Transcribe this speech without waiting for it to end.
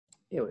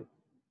Here we go.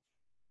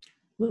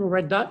 Little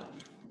red dot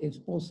is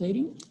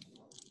pulsating.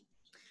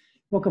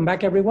 Welcome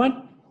back,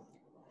 everyone.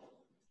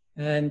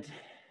 And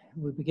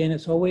we begin,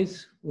 as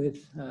always,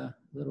 with a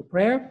little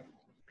prayer.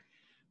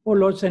 O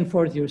Lord, send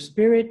forth your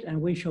Spirit,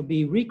 and we shall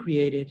be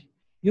recreated.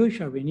 You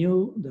shall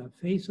renew the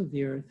face of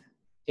the earth.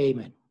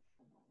 Amen.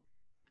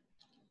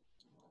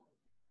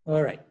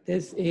 All right,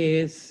 this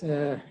is,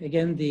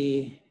 again,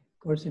 the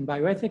course in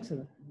bioethics,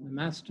 the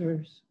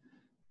master's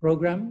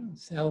program,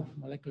 cell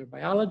molecular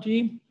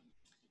biology,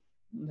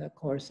 the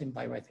course in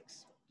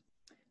bioethics.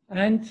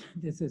 And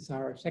this is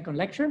our second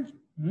lecture.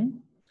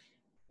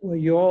 Were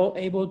you all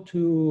able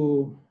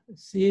to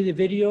see the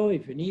video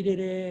if you needed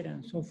it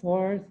and so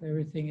forth?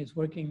 Everything is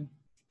working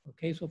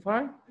okay so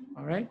far?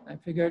 All right, I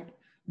figured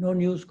no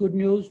news, good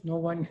news, no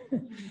one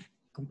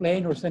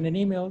complained or sent an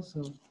email,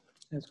 so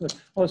that's good.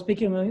 Oh,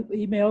 speaking of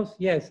emails,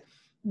 yes.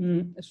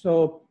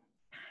 So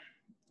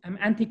I'm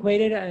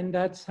antiquated, and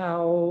that's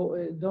how,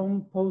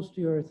 don't post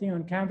your thing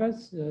on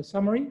Canvas,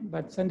 summary,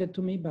 but send it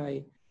to me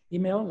by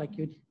email like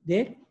you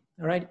did,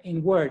 all right,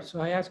 in Word.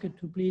 So I ask you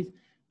to please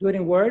do it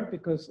in Word,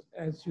 because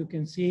as you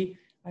can see,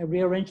 I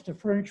rearranged the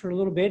furniture a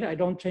little bit. I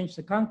don't change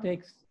the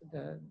context,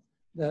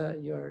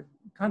 your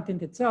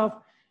content itself,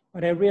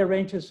 but I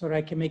rearrange it so that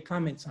I can make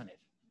comments on it,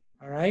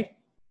 all right?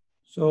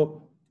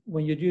 So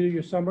when you do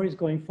your summaries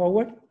going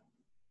forward,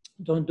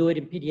 don't do it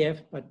in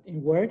PDF, but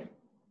in Word.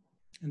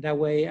 And that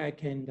way I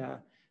can,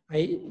 I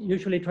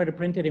usually try to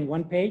print it in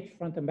one page,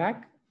 front and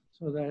back,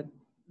 so that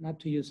not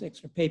to use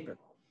extra paper.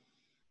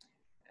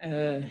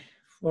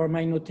 For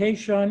my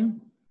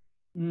notation,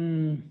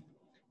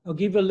 I'll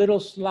give a little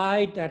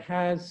slide that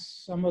has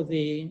some of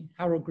the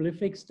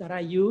hieroglyphics that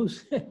I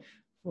use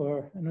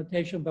for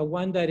annotation, but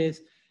one that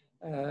is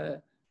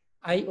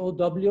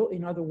IOW,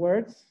 in other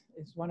words,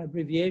 is one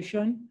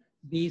abbreviation.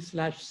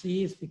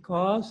 B/C is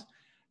because.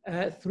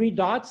 3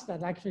 dots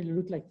that actually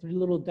look like 3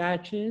 little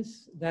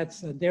dashes, that's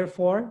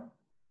therefore.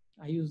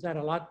 I use that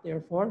a lot,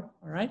 therefore,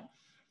 all right?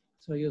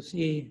 So you'll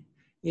see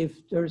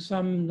if there's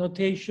some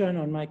notation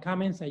on my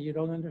comments that you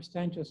don't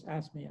understand, just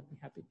ask me, I'll be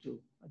happy to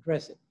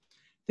address it.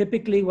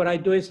 Typically what I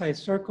do is I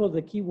circle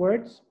the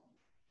keywords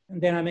and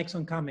then I make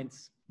some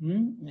comments.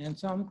 And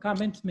some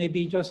comments may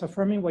be just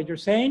affirming what you're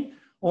saying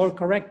or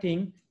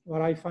correcting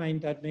what I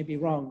find that may be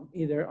wrong,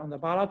 either on the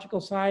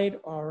biological side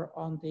or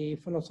on the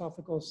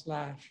philosophical /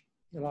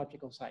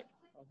 theological side,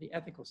 or the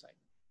ethical side.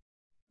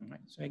 All right.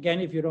 So again,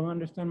 if you don't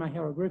understand my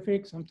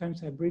hieroglyphics,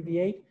 sometimes I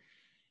abbreviate,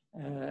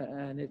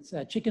 and it's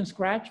a chicken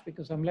scratch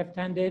because I'm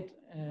left-handed,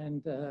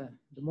 and the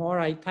more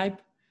I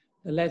type,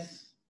 the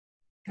less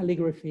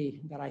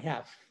calligraphy that I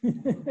have,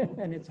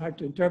 and it's hard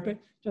to interpret.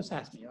 Just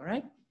ask me, all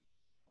right?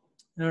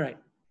 All right.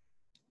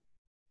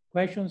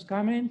 Questions,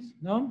 comments?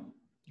 No?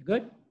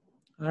 Good?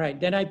 All right,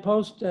 then I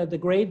post the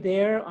grade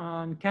there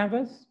on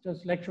Canvas,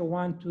 just lecture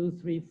 1, 2,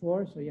 3,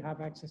 4, so you have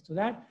access to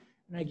that,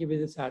 and I give you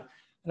this out.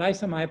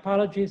 Eliza, my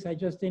apologies, I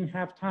just didn't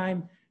have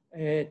time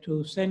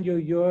to send you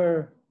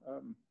your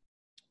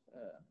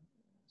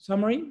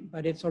summary,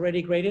 but it's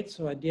already graded,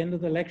 so at the end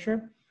of the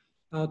lecture,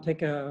 I'll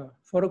take a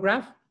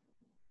photograph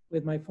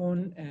with my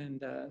phone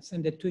and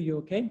send it to you,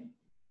 okay?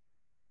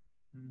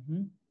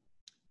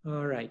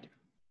 All right.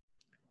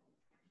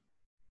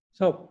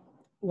 So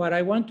what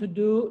I want to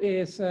do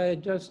is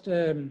just,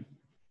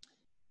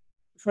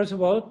 first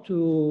of all,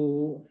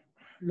 to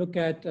look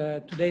at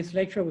today's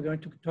lecture. We're going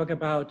to talk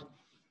about,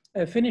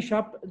 finish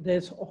up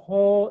this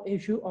whole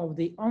issue of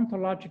the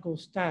ontological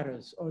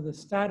status, or the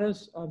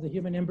status of the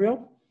human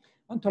embryo.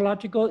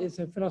 Ontological is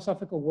a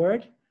philosophical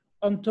word.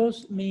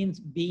 Ontos means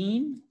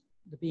being,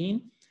 the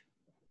being.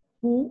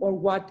 Who or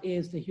what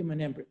is the human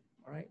embryo?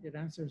 All right, it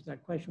answers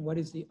that question. What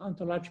is the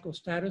ontological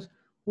status?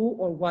 Who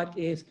or what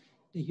is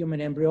the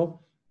human embryo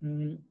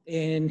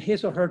in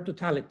his or her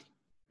totality?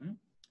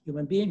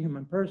 Human being,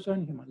 human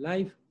person, human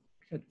life.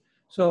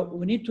 So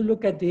we need to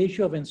look at the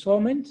issue of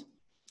ensoulment,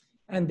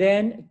 and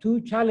then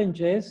 2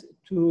 challenges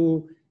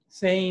to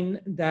saying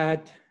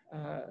that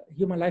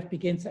human life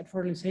begins at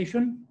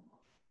fertilization,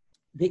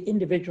 the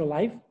individual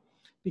life,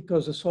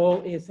 because the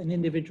soul is an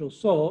individual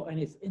soul and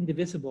it's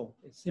indivisible.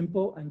 It's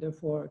simple and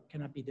therefore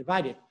cannot be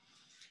divided.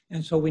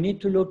 And so we need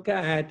to look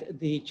at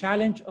the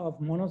challenge of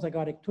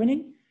monozygotic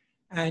twinning,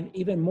 and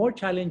even more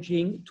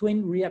challenging,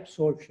 twin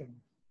reabsorption,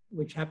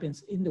 which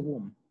happens in the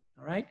womb,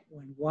 all right?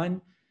 When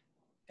one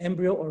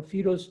embryo or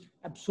fetus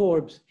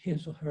absorbs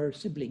his or her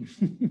sibling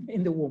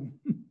in the womb.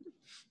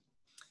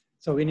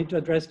 So we need to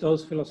address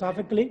those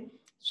philosophically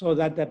so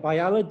that the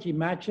biology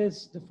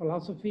matches the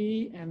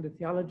philosophy and the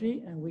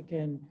theology, and we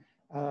can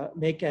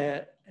make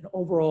an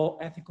overall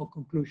ethical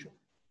conclusion.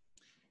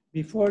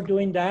 Before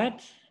doing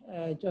that,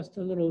 just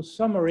a little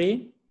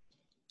summary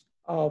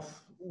of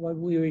what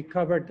we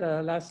covered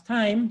last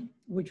time,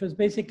 which was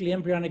basically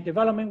embryonic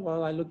development.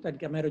 Well, I looked at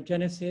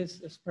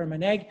gametogenesis, sperm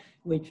and egg,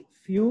 which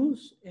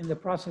fuse in the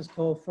process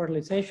called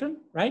fertilization,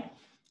 right?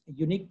 A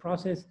unique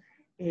process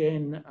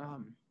in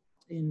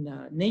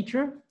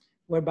nature,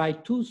 whereby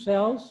 2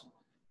 cells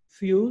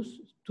fuse,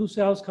 2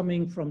 cells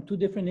coming from 2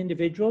 different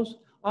individuals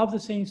of the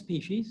same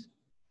species,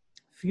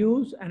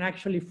 fuse and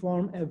actually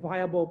form a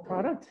viable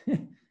product,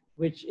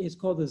 which is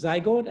called the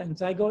zygote. And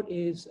zygote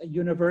is a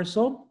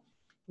universal.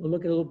 We'll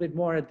look a little bit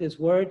more at this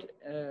word,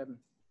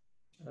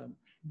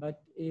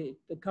 but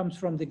it comes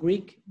from the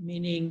Greek,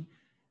 meaning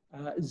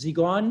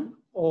zygon,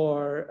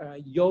 or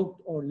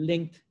yoked or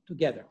linked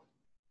together.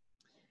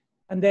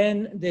 And then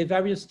the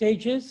various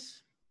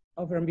stages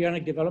of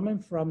embryonic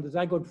development from the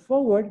zygote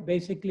forward,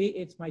 basically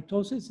it's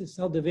mitosis, it's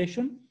cell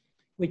division,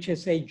 which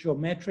is a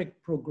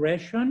geometric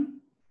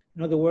progression.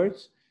 In other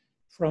words,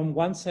 from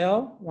one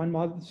cell, one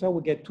mother cell,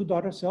 we get two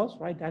daughter cells,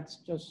 right? That's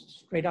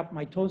just straight up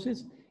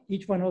mitosis.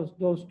 Each one of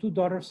those two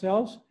daughter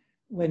cells,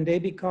 when they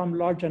become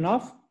large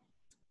enough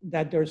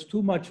that there's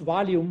too much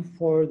volume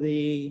for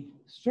the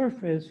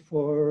surface,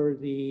 for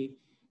the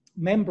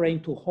membrane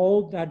to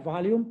hold that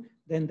volume,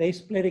 then they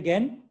split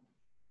again.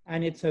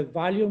 And it's a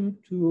volume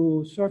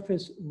to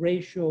surface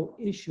ratio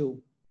issue,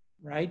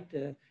 right?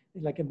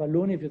 Like a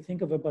balloon, if you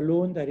think of a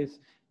balloon that is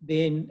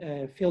being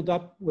filled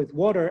up with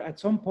water, at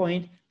some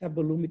point that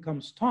balloon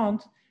becomes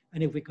taut.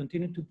 And if we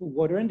continue to put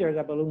water in there,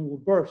 that balloon will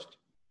burst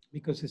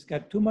because it's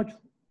got too much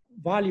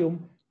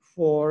volume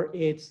for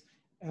its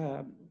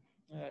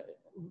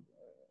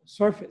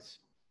surface.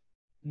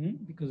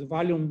 Because the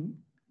volume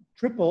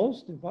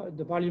triples,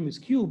 the volume is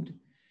cubed,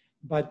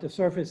 but the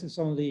surface is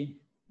only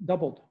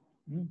doubled,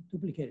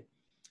 duplicated.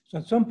 So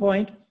at some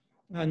point,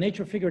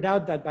 nature figured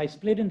out that by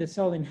splitting the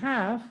cell in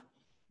half,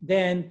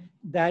 then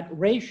that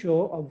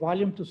ratio of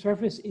volume to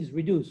surface is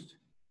reduced,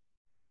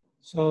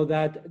 so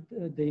that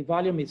the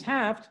volume is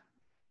halved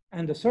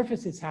and the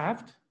surface is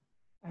halved.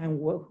 And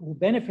who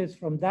benefits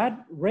from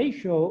that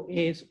ratio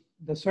is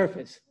the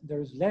surface.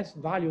 There's less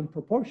volume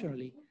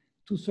proportionally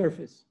to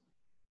surface.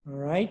 All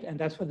right, and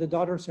that's why the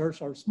daughter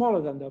cells are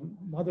smaller than the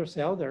mother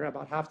cell. They're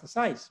about half the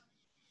size.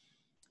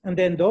 And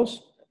then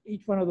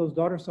each one of those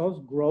daughter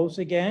cells grows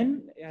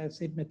again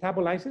as it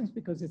metabolizes,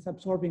 because it's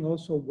absorbing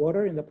also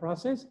water in the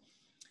process,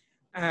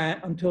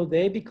 until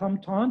they become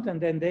taut,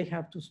 and then they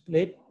have to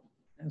split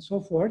and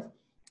so forth.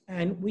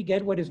 And we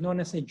get what is known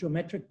as a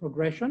geometric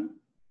progression.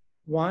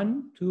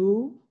 1,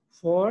 2,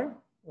 4,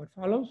 what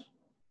follows?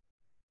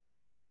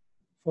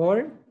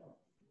 4,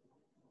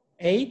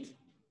 8,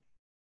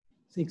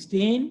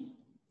 16,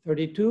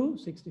 32,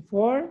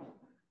 64,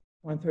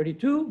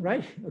 132,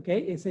 right? Okay,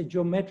 it's a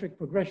geometric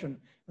progression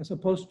as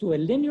opposed to a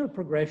linear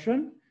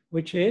progression,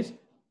 which is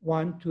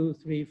 1, 2,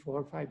 3,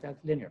 4, 5,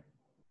 that's linear,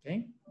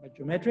 okay? But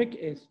geometric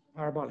is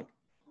parabolic.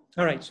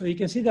 All right, so you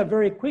can see that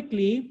very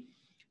quickly,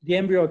 the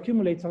embryo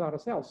accumulates a lot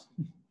of cells.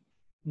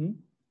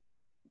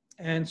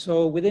 And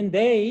so within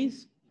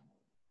days,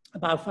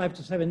 about 5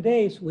 to 7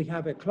 days, we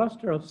have a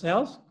cluster of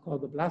cells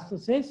called the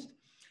blastocyst.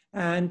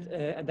 And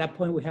at that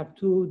point, we have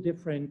two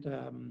different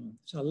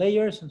cell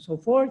layers and so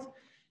forth.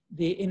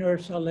 The inner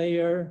cell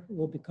layer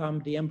will become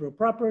the embryo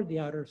proper. The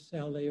outer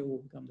cell layer will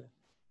become the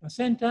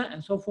placenta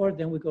and so forth.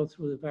 Then we go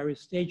through the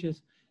various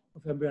stages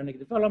of embryonic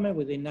development.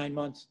 Within 9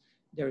 months,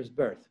 there is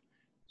birth.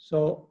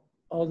 So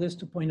all this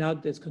to point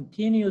out this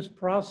continuous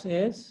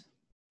process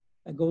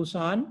that goes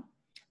on.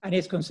 And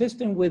it's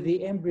consistent with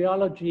the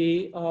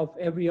embryology of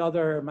every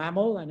other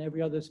mammal and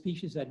every other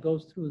species that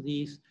goes through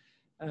these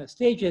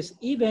stages,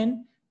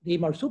 even the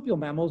marsupial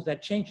mammals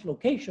that change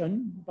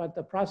location, but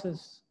the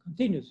process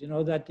continues. You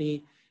know that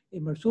in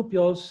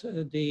marsupials,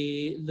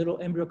 the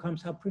little embryo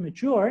comes out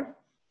premature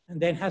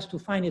and then has to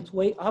find its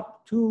way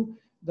up to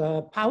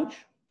the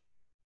pouch.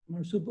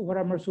 What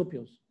are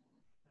marsupials?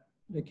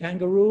 The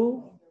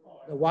kangaroo,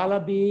 the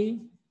wallaby,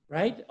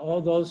 right?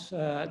 All those,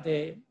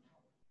 they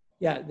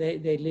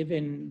live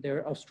in,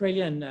 they're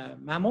Australian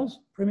mammals,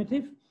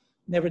 primitive,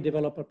 never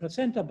develop a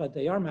placenta, but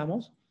they are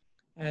mammals.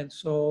 And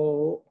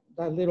so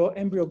that little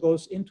embryo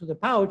goes into the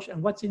pouch,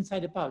 and what's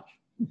inside the pouch?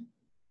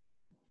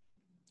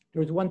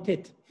 There's one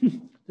tit.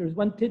 There's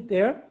one tit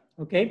there,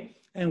 okay?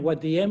 And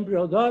what the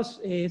embryo does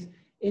is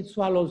it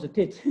swallows the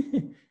tit,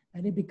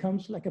 and it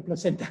becomes like a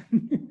placenta.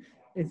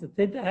 It's a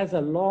tit that has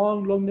a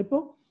long, long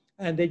nipple,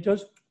 and they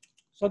just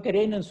suck it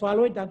in and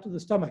swallow it down to the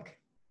stomach.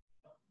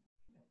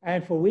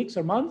 And for weeks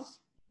or months,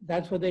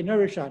 that's what they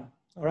nourish on,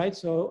 all right?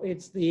 So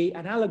it's the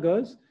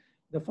analogous,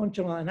 the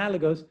functional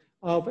analogous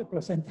of a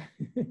placenta.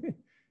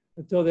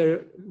 Until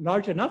they're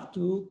large enough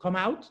to come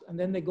out, and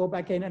then they go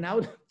back in and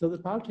out to the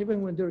pouch.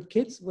 Even when they're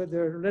kids, when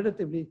they're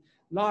relatively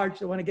large,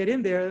 they want to get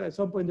in there. At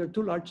some point, they're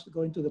too large to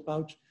go into the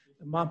pouch.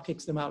 The mom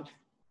kicks them out.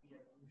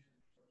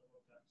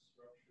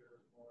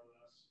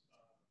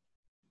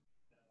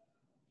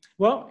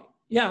 Well,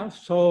 yeah,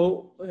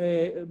 so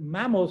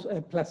mammals,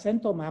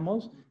 placental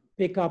mammals,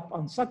 pick up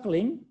on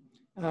suckling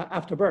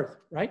after birth,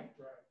 right?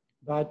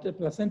 But the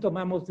placental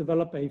mammals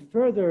develop a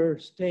further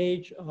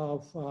stage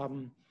of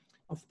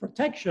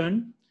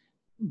protection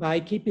by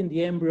keeping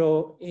the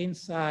embryo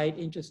inside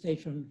in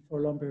gestation for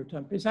a long period of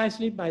time,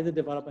 precisely by the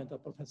development of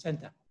a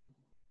placenta.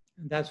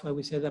 And that's why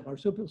we say that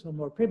marsupials are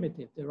more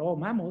primitive. They're all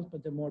mammals,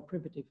 but they're more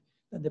primitive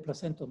than the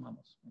placental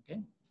mammals,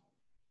 okay?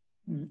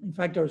 In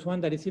fact, there's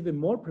one that is even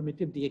more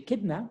primitive, the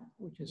echidna,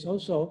 which is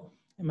also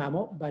a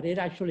mammal, but it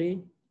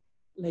actually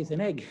lays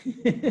an egg.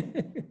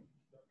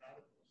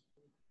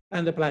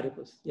 And the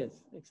platypus, yes,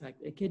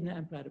 exactly. Echidna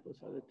and platypus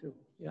are the two,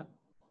 yeah.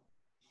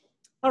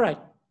 All right.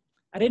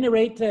 At any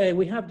rate,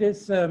 we have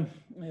this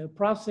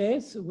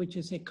process, which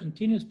is a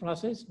continuous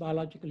process,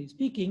 biologically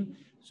speaking.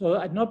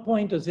 So at no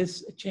point does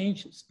this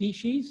change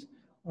species,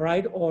 all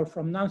right, or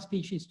from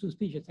non-species to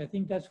species. I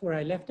think that's where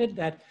I left it,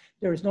 that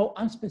there is no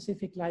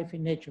unspecific life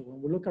in nature.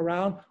 When we look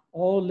around,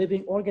 all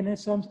living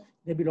organisms,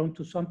 they belong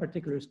to some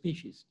particular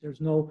species. There's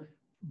no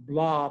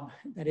blob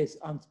that is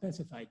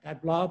unspecified.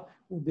 That blob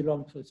will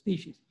belong to a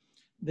species.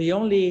 The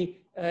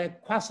only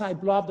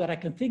quasi-blob that I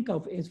can think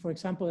of is, for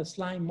example, a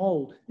slime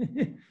mold.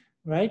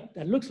 Right?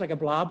 That looks like a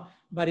blob,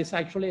 but it's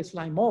actually a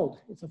slime mold.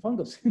 It's a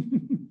fungus.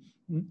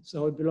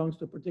 So it belongs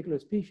to a particular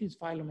species,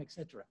 phylum,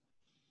 etc.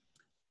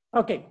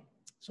 Okay,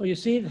 so you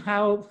see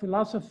how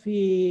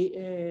philosophy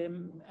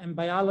and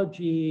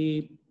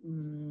biology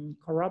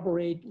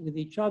corroborate with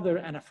each other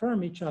and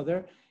affirm each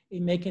other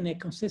in making a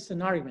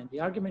consistent argument. The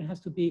argument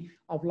has to be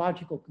of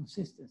logical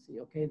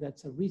consistency, okay?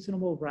 That's a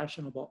reasonable,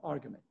 rational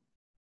argument.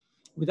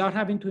 Without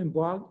having to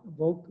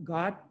invoke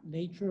God,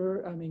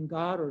 nature, I mean,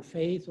 God or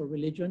faith or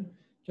religion,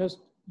 just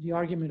the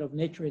argument of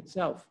nature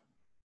itself.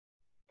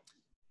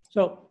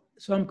 So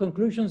some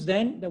conclusions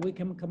then that we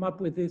can come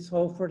up with this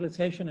whole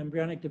fertilization,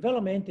 embryonic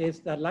development is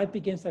that life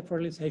begins at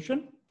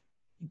fertilization,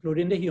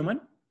 including the human,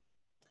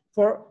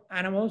 for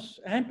animals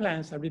and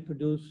plants that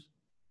reproduce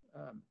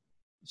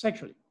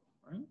sexually.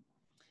 Right?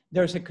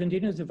 There's a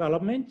continuous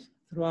development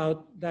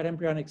throughout that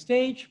embryonic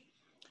stage,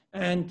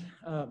 and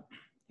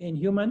in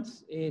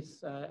humans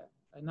is a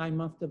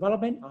 9-month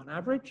development on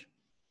average.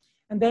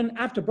 And then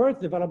after birth,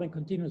 development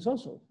continues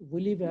also. If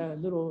we leave a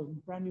little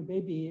brand new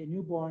baby, a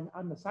newborn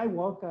on the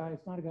sidewalk,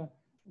 it's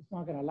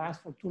not gonna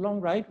last for too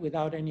long, right?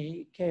 Without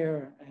any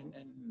care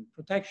and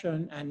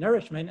protection and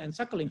nourishment and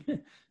suckling.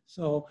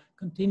 So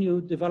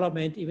continued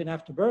development even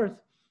after birth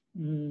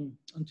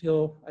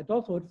until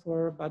adulthood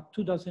for about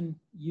 24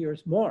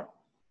 years more.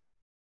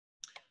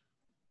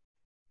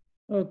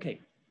 Okay,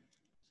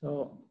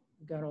 so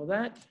we got all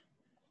that.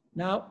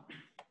 Now,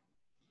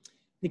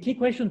 the key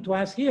question to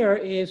ask here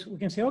is, we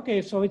can say,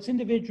 okay, so it's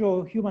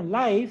individual human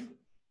life,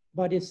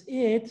 but is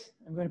it,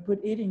 I'm going to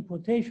put it in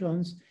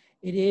quotations,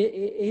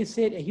 is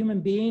it a human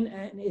being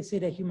and is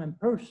it a human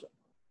person,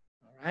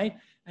 all right?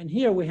 And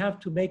here we have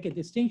to make a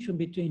distinction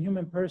between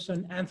human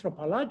person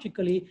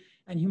anthropologically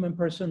and human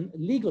person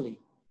legally,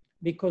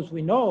 because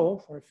we know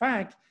for a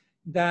fact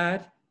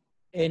that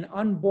an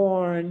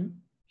unborn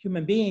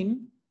human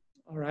being,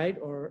 all right,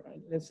 or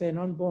let's say an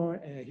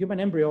unborn human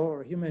embryo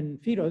or human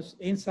fetus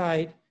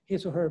inside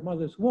his or her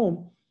mother's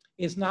womb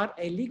is not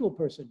a legal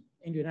person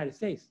in the United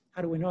States.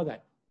 How do we know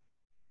that?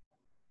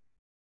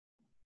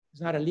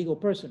 It's not a legal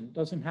person,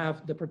 doesn't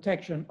have the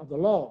protection of the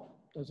law,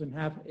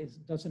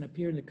 doesn't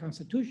appear in the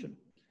Constitution.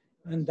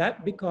 And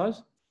that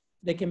because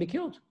they can be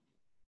killed.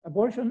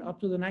 Abortion up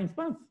to the 9th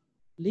month,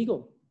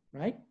 legal,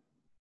 right?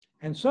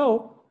 And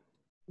so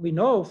we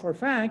know for a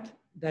fact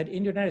that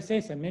in the United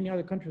States and many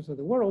other countries of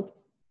the world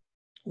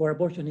where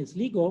abortion is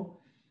legal,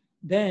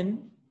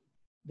 then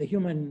the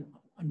human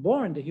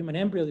unborn, the human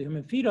embryo, the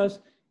human fetus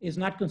is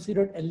not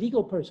considered a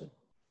legal person.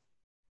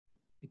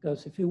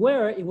 Because if it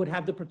were, it would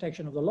have the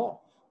protection of the law.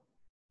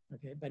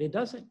 Okay, but it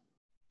doesn't.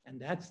 And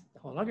that's the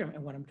whole argument.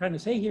 And what I'm trying to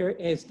say here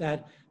is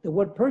that the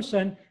word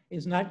person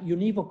is not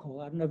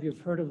univocal. I don't know if you've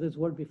heard of this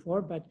word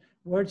before, but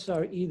words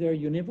are either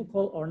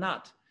univocal or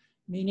not,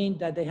 meaning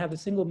that they have a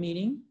single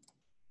meaning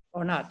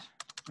or not,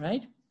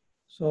 right?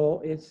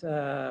 So it's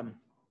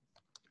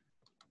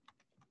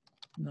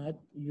not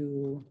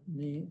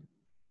univocal.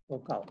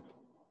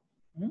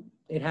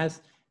 It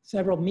has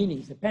several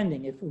meanings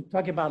depending. If we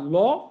talk about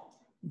law,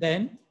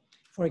 then,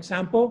 for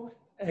example,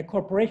 a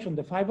corporation,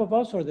 the 5 of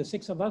us or the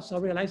 6 of us, so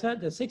realize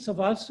that the 6 of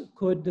us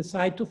could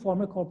decide to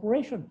form a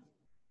corporation,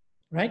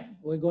 right?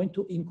 We're going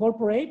to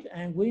incorporate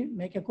and we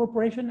make a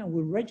corporation and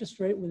we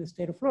register it with the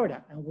state of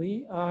Florida. And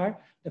we are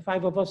the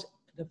 5 of us,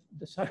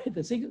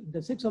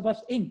 the 6 of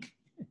us Inc.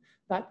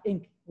 That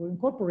Inc. We're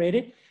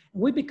incorporated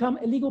and we become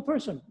a legal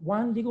person,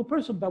 one legal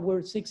person, but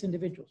we're 6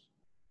 individuals.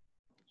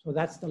 So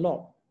that's the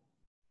law.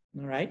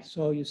 All right,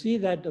 so you see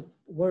that the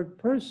word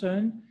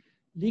person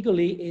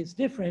legally is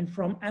different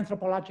from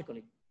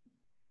anthropologically.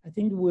 I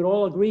think we'd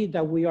all agree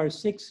that we are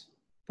 6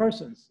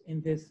 persons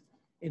in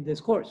this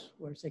course.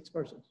 We're 6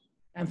 persons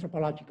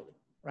anthropologically,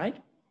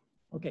 right?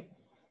 Okay,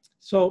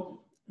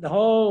 so the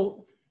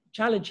whole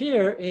challenge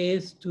here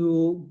is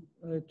to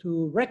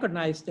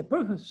recognize the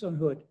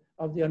personhood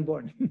of the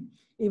unborn,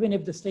 even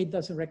if the state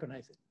doesn't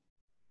recognize it,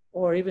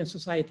 or even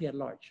society at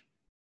large.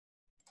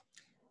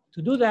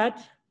 To do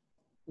that,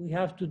 we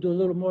have to do a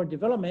little more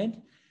development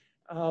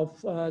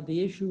of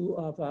the issue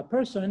of a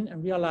person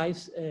and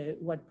realize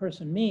what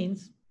person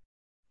means,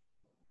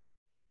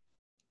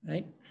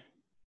 right?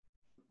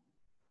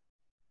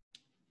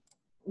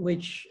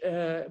 Which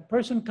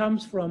person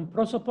comes from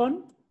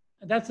prosopon.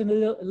 That's a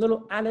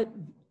little added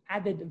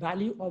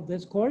value of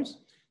this course.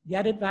 The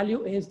added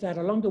value is that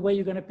along the way,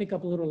 you're going to pick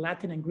up a little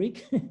Latin and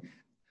Greek,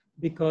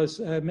 because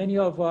many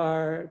of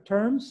our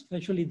terms,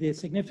 especially the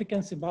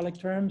significant symbolic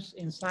terms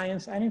in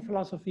science and in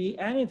philosophy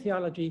and in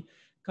theology,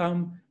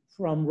 come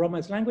from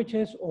Romance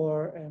languages,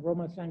 or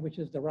Romance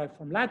languages derive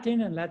from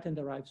Latin, and Latin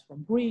derives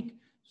from Greek.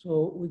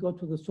 So we go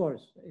to the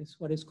source. It's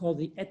what is called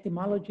the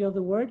etymology of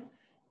the word.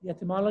 The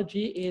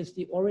etymology is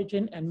the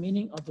origin and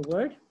meaning of the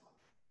word.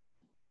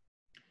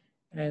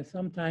 And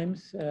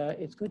sometimes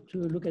it's good to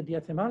look at the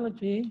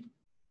etymology,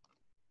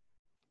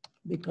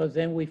 because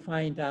then we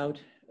find out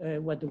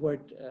what the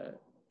word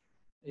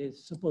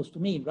is supposed to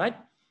mean, right?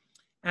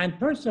 And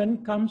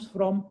person comes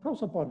from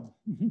prosopon,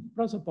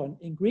 prosopon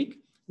in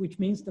Greek, which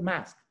means the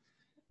mask.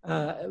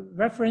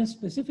 Reference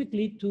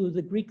specifically to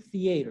the Greek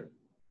theater.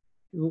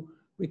 You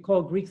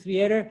recall Greek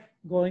theater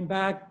going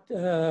back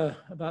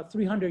about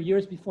 300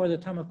 years before the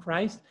time of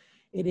Christ.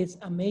 It is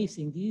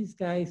amazing. These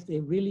guys, they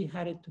really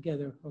had it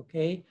together,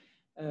 okay?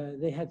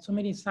 They had so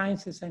many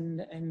sciences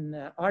and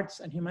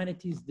arts and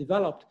humanities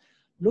developed.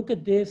 Look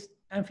at this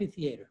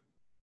amphitheater.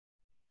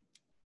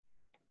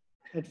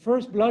 At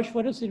first blush,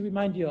 what does it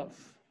remind you of?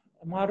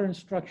 A modern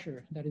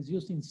structure that is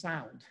used in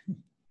sound.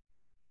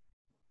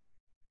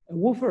 A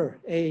woofer,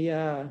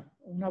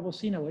 una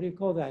bocina, what do you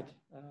call that?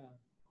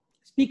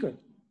 Speaker,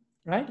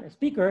 right? A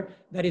speaker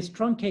that is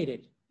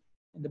truncated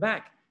in the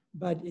back,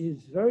 but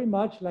is very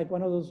much like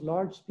one of those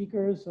large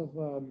speakers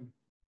of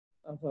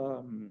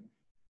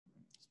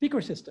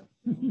speaker system.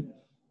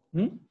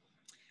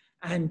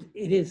 And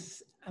it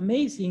is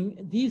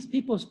amazing, these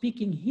people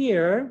speaking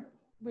here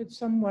with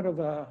somewhat of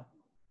a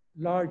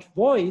large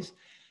voice,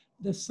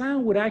 the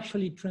sound would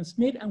actually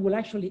transmit and will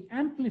actually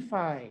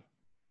amplify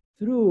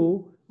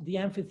through the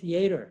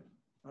amphitheater,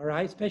 all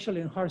right?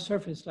 Especially in hard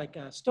surface like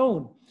a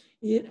stone.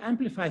 It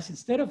amplifies,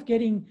 instead of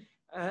getting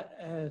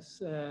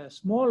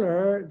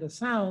smaller, the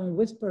sound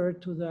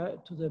whispered to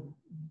the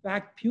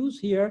back pews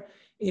here,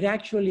 it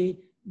actually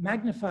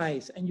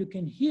magnifies, and you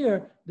can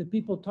hear the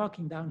people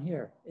talking down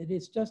here. It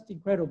is just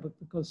incredible,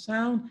 because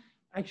sound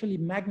actually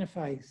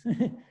magnifies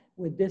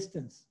with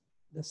distance,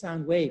 the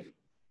sound wave.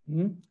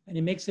 And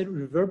it makes it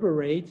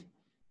reverberate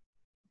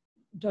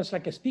just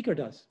like a speaker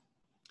does.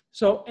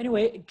 So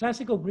anyway,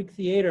 classical Greek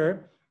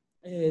theater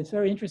is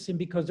very interesting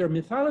because their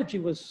mythology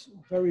was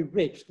very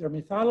rich. Their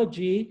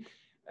mythology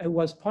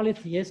was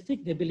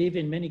polytheistic. They believe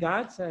in many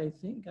gods. I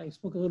think I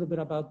spoke a little bit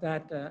about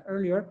that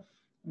earlier.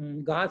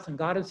 Gods and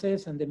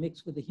goddesses, and they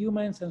mix with the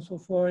humans and so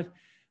forth.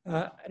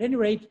 At any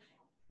rate,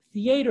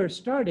 theater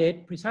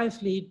started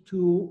precisely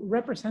to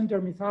represent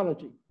their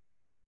mythology.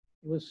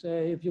 It was,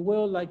 if you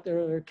will, like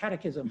their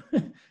catechism,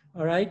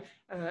 all right?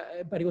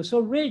 But it was so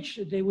rich,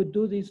 they would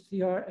do these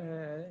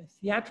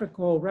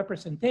theatrical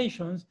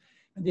representations,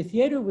 and the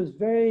theater was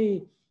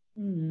very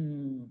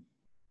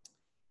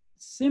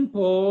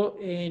simple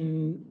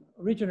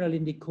originally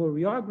in the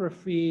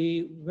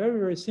choreography, very,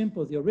 very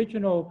simple. The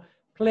original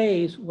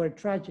plays were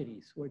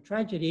tragedies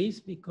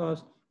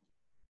because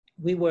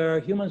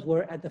humans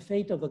were at the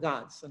fate of the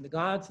gods, and the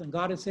gods and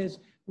goddesses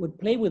would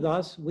play with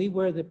us. We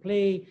were the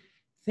play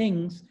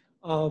things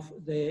of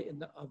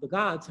the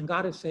gods and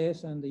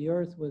goddesses, and the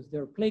earth was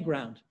their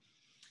playground.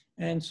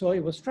 And so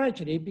it was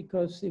tragedy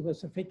because it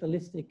was a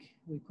fatalistic,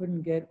 we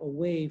couldn't get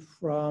away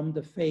from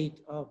the fate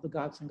of the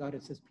gods and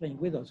goddesses playing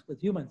with us,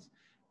 with humans,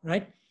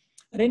 right?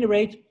 At any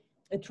rate,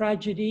 a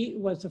tragedy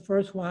was the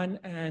first one,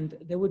 and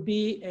there would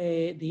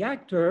be the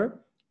actor,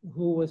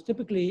 who was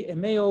typically a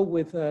male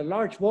with a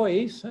large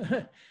voice,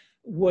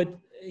 would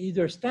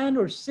either stand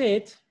or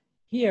sit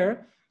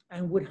here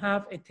and would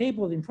have a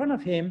table in front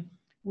of him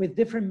with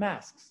different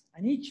masks.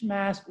 And each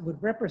mask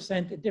would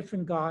represent a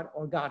different god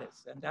or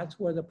goddess. And that's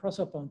where the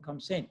prosopon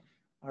comes in,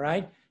 all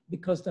right?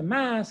 Because the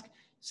mask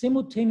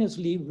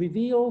simultaneously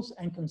reveals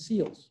and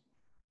conceals.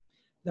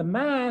 The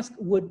mask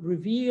would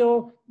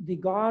reveal the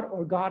god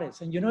or goddess.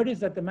 And you notice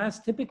that the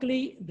mask,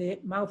 typically the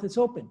mouth is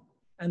open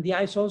and the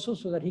eyes also,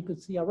 so that he could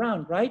see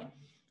around, right?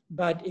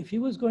 But if he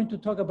was going to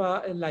talk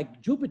about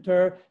like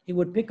Jupiter, he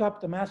would pick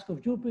up the mask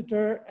of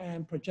Jupiter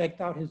and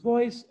project out his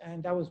voice,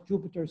 and that was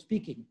Jupiter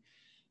speaking.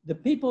 The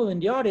people in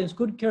the audience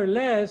could care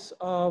less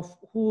of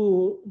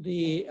who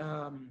the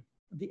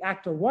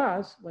actor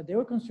was. What they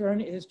were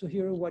concerned is to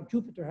hear what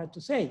Jupiter had to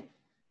say.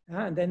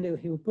 And then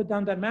he would put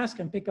down that mask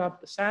and pick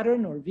up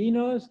Saturn or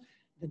Venus,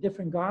 the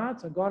different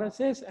gods or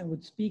goddesses, and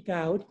would speak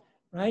out,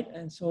 right?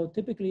 And so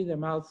typically their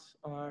mouths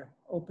are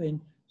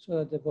open so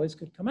that the voice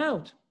could come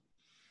out.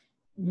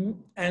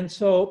 And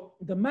so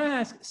the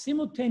mask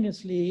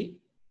simultaneously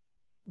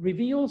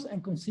reveals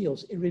and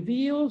conceals. It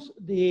reveals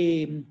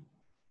the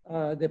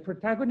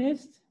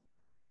protagonist,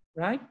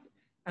 right?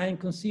 And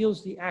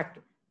conceals the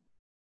actor.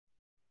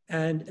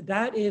 And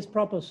that is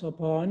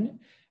prosopon.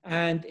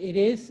 And it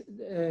is,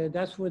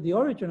 that's where the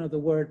origin of the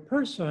word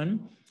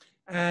person.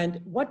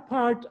 And what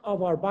part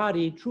of our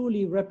body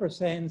truly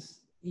represents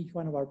each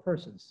one of our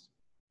persons?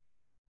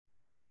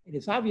 It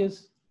is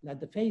obvious that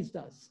the face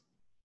does.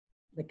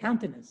 The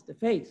countenance, the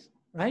face,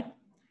 right?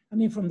 I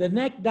mean, from the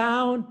neck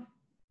down,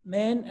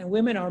 men and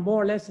women are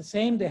more or less the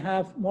same. They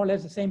have more or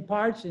less the same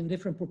parts in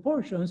different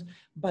proportions,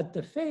 but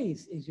the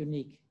face is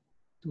unique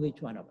to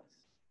each one of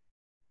us.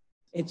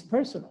 It's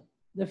personal.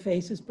 The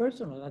face is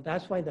personal. And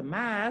that's why the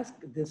mask,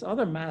 this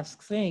other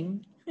mask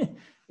thing,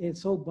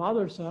 is so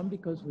bothersome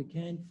because we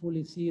can't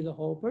fully see the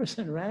whole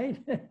person, right?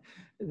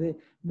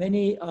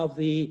 Many of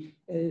the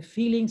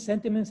feelings,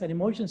 sentiments, and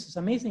emotions, it's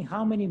amazing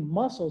how many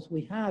muscles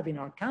we have in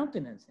our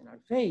countenance, in our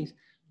face,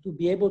 to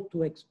be able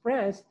to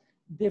express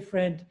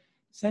different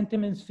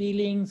sentiments,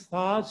 feelings,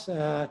 thoughts,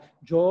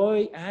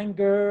 joy,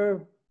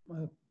 anger,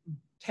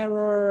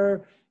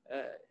 terror,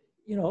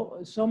 you know,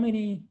 so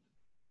many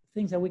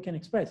things that we can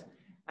express.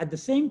 At the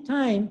same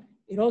time,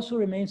 it also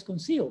remains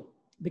concealed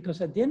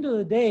because at the end of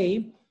the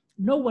day,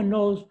 no one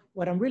knows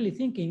what I'm really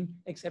thinking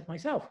except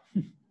myself.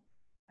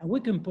 And we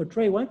can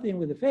portray one thing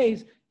with the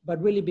face,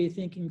 but really be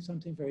thinking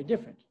something very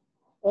different.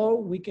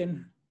 Or we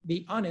can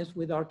be honest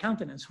with our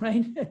countenance,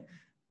 right?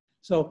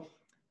 So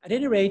at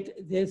any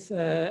rate, this,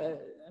 I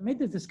made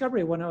this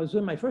discovery when I was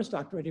doing my first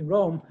doctorate in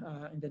Rome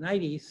in the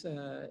 90s,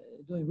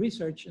 doing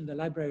research in the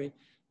library,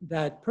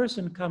 that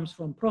person comes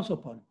from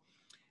prosopon.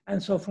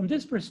 And so from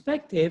this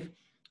perspective,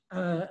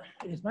 it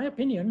is my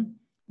opinion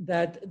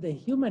that the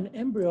human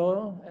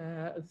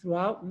embryo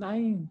throughout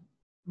 9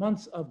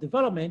 months of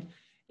development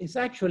is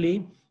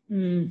actually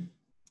can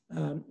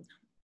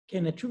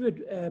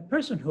attribute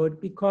personhood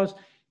because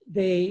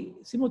they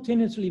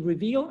simultaneously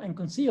reveal and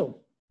conceal.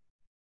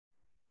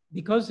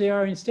 Because they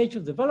are in stage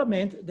of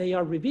development, they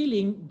are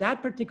revealing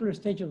that particular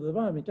stage of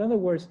development. In other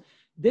words,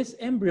 this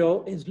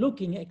embryo is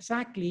looking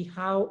exactly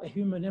how a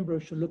human embryo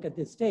should look at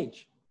this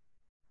stage,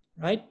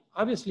 right?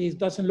 Obviously, it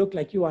doesn't look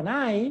like you and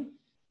I.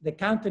 The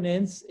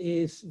countenance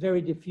is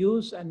very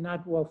diffuse and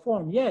not well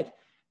formed yet.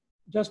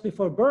 Just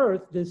before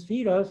birth, this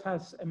fetus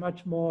has a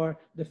much more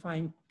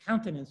defined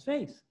countenance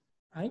face,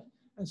 right?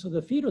 And so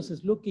the fetus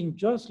is looking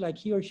just like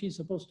he or she is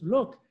supposed to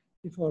look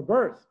before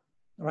birth,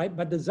 all right?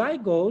 But the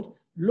zygote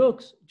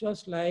looks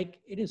just like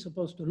it is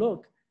supposed to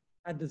look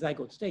at the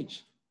zygote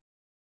stage.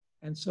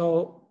 And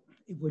so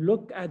if we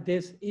look at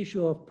this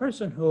issue of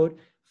personhood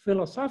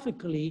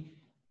philosophically,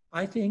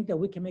 I think that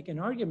we can make an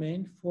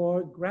argument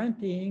for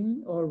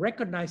granting or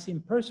recognizing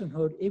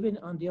personhood even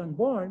on the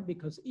unborn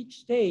because each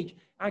stage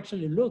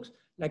actually looks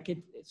like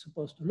it's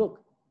supposed to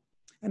look.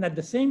 And at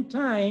the same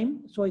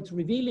time, so it's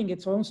revealing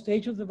its own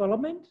stage of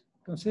development,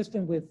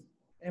 consistent with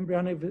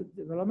embryonic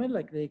development,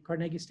 like the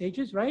Carnegie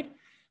stages, right?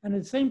 And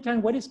at the same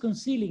time, what is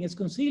concealing? It's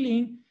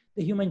concealing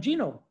the human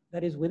genome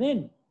that is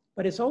within,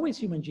 but it's always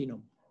human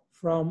genome.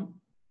 From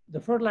the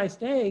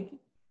fertilized egg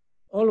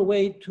all the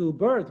way to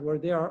birth, where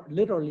there are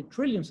literally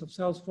trillions of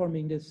cells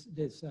forming this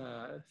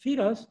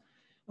fetus,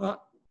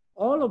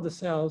 all of the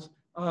cells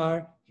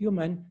are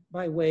human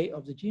by way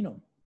of the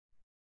genome,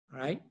 all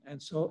right? And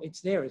so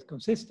it's there, it's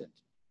consistent.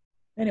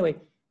 Anyway,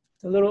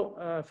 it's a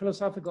little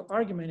philosophical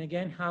argument,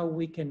 again, how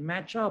we can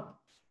match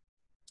up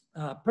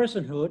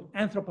personhood,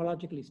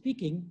 anthropologically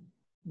speaking,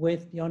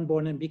 with the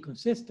unborn and be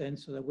consistent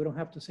so that we don't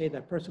have to say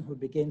that personhood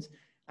begins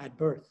at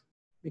birth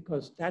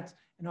because that's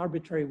an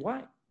arbitrary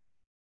why.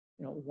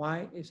 You know,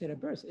 why is it at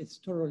birth? It's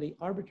totally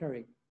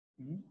arbitrary.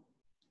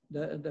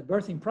 The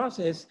birthing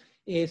process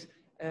is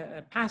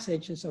a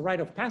passage, it's a rite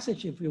of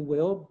passage, if you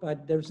will,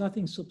 but there's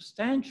nothing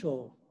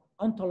substantial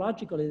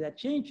ontologically that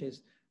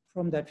changes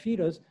from that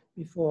fetus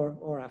before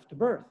or after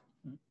birth.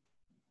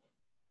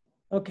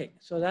 Okay,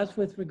 so that's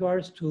with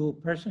regards to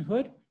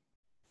personhood,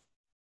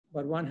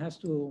 but one has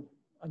to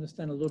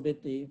understand a little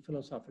bit the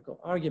philosophical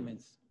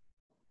arguments,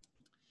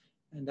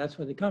 and that's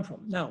where they come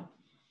from. Now,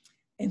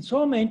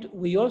 ensoulment,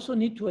 we also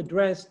need to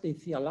address the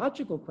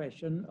theological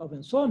question of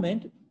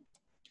ensoulment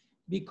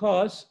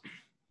because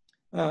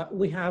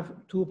we have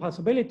two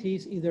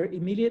possibilities, either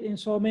immediate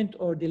ensoulment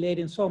or delayed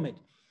ensoulment.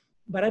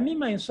 But I mean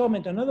by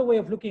ensoulment, another way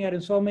of looking at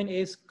ensoulment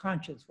is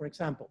conscience, for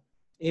example.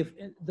 If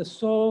the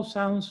soul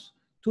sounds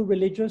too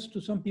religious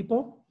to some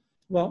people,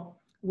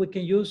 well, we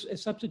can use a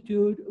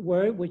substitute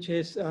word, which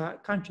is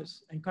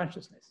conscious and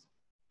consciousness,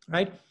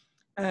 right?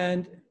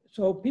 And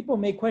so people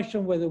may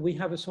question whether we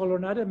have a soul or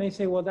not. They may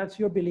say, well, that's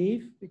your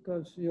belief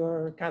because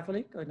you're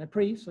Catholic and a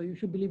priest, so you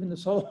should believe in the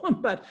soul.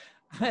 But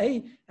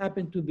I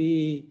happen to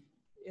be,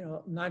 you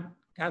know, not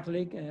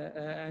Catholic,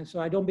 and so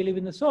I don't believe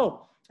in the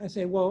soul. I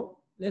say, well,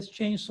 let's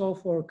change soul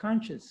for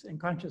conscious and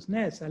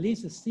consciousness, at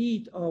least a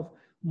seat of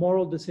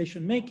moral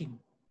decision making.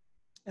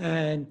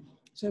 And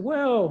say,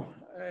 well,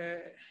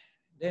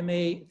 they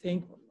may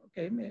think,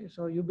 okay,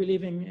 so you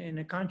believe in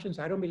a conscience,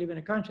 I don't believe in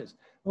a conscience.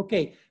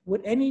 Okay,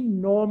 would any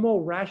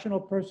normal, rational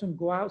person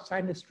go outside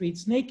in the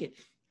streets naked?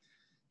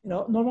 You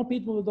know, normal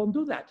people don't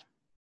do that.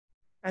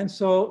 And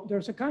so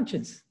there's a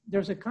conscience.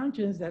 There's a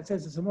conscience that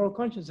says, it's a moral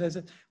conscience that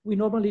says, we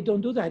normally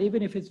don't do that,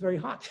 even if it's very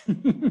hot.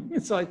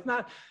 So it's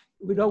not,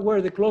 we don't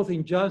wear the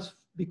clothing just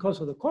because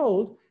of the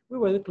cold. We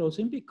wear the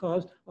clothing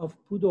because of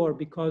pudor,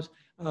 because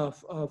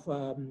of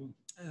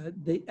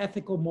the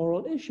ethical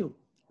moral issue,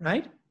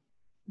 right?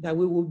 that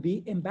we will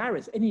be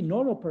embarrassed. Any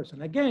normal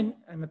person, again,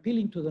 I'm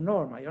appealing to the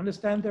norm. I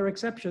understand there are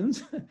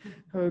exceptions,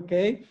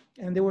 okay?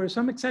 And there were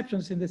some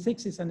exceptions in the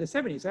 60s and the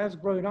 70s. I was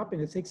growing up in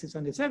the 60s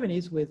and the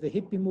 70s with the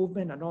hippie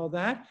movement and all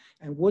that,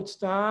 and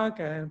Woodstock,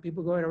 and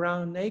people going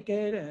around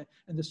naked,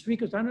 and the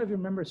streakers. I don't know if you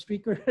remember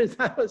streakers.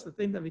 That was the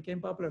thing that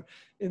became popular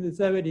in the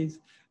 70s,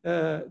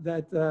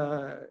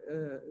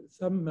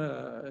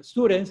 some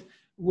students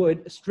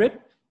would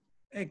strip,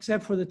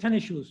 except for the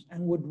tennis shoes,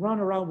 and would run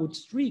around with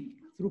streak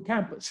through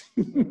campus.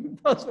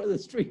 Those were the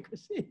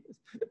streakers. It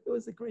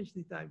was a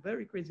crazy time,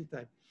 very crazy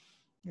time.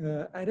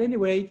 At any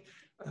rate,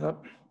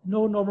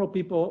 no normal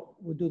people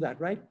would do that,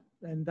 right?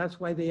 And that's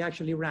why they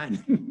actually ran,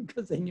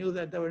 because they knew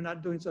that they were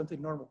not doing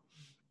something normal.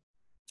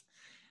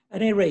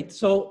 At any rate,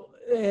 so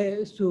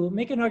to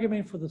make an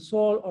argument for the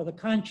soul or the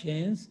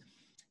conscience,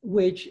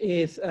 which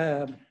is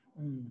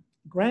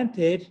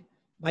granted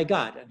by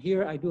God. And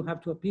here I do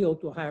have to appeal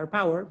to a higher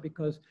power,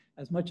 because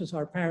as much as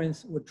our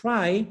parents would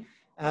try,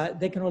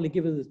 they can only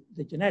give us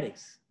the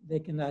genetics. They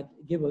cannot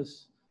give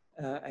us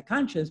a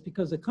conscience,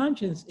 because the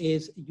conscience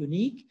is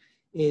unique,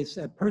 is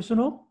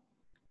personal,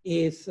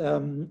 is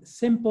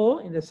simple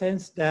in the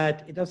sense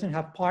that it doesn't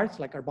have parts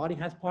like our body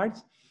has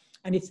parts,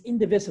 and it's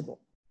indivisible,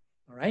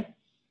 all right?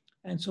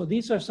 And so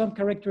these are some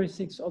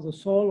characteristics of the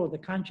soul or the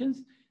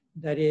conscience,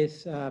 that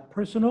is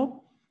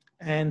personal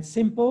and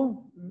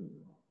simple,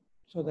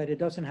 so that it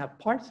doesn't have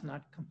parts,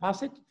 not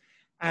composite,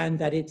 and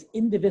that it's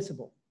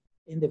indivisible,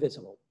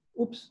 indivisible.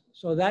 Oops,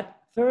 so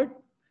that third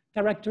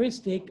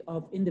characteristic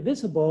of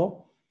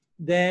indivisible,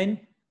 then,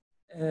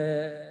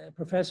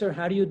 Professor,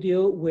 how do you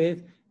deal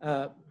with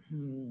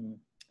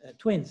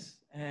twins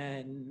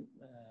and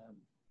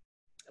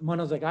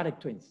monozygotic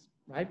twins,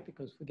 right?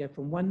 Because we get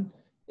from one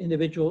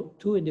individual,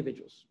 two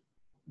individuals.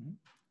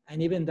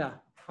 And even the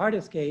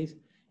hardest case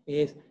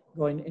is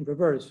going in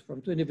reverse,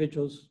 from two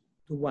individuals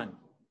to one.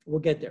 We'll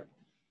get there.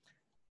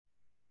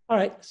 All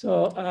right,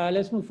 so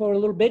let's move forward a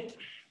little bit.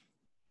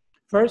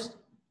 First,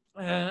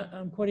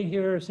 I'm quoting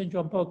here St.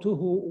 John Paul II,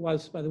 who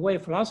was, by the way, a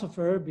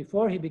philosopher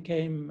before he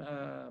became,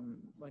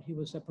 when he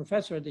was a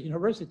professor at the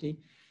university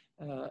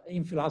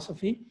in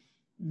philosophy.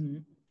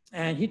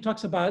 And he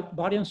talks about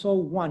body and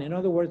soul one. In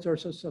other words,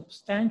 there's a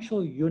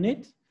substantial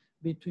unit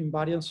between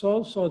body and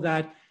soul, so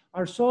that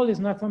our soul is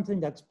not something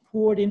that's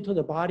poured into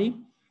the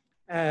body,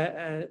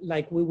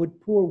 like we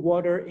would pour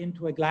water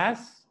into a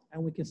glass,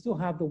 and we can still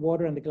have the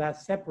water and the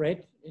glass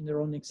separate in their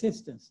own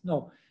existence.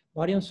 No.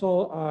 Body and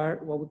soul are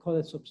what we call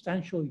a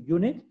substantial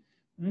unit.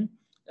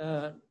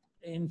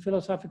 In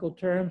philosophical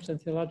terms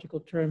and theological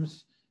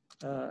terms,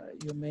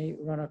 you may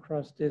run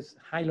across this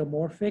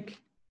hylomorphic.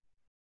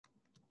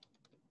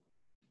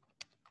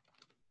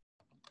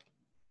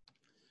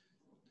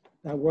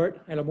 That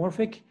word,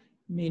 hylomorphic,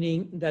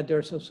 meaning that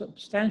there's a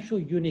substantial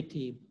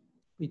unity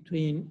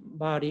between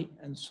body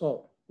and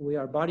soul. We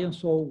are body and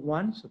soul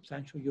one,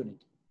 substantial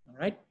unity, all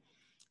right?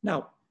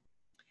 Now,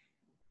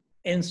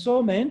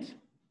 ensoulment,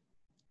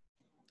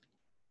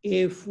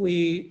 if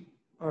we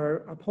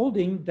are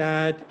upholding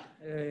that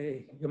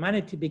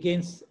humanity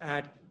begins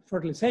at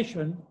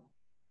fertilization,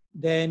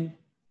 then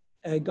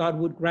God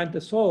would grant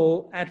the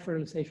soul at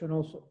fertilization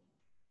also.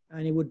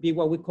 And it would be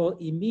what we call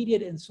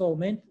immediate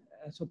ensoulment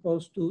as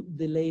opposed to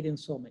delayed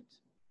ensoulment.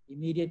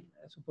 Immediate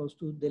as opposed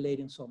to delayed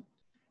ensoulment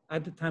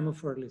at the time of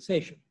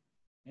fertilization.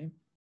 Okay?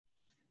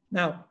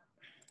 Now,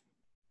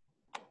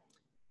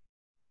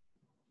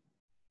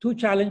 two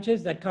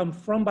challenges that come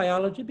from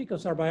biology,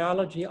 because our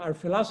biology, our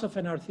philosophy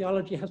and our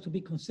theology has to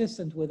be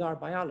consistent with our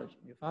biology.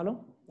 You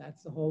follow?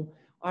 That's the whole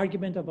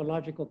argument of a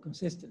logical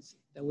consistency,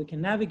 that we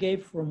can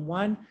navigate from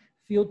one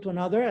field to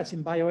another, as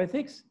in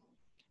bioethics,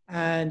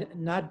 and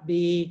not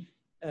be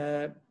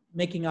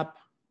making up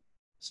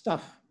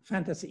stuff,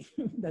 fantasy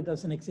that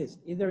doesn't exist,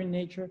 either in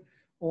nature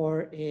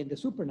or in the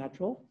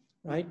supernatural,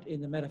 right? In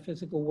the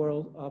metaphysical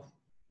world of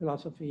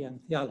philosophy and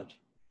theology.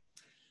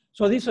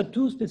 So these are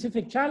two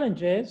specific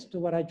challenges to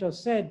what I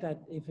just said,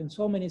 that if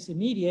ensoulment is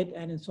immediate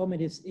and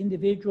ensoulment is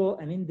individual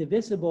and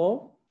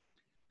indivisible,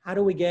 how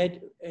do we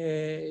get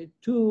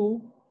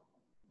two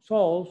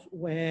souls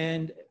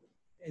when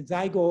a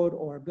zygote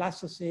or a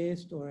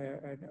blastocyst or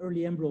an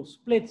early embryo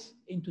splits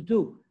into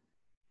two,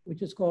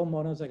 which is called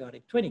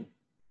monozygotic twinning,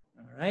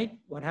 all right?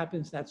 What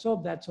happens that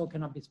soul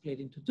cannot be split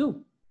into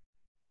two.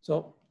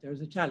 So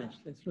there's a challenge.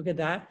 Let's look at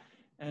that.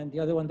 And the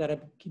other one that I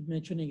keep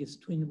mentioning is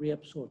twin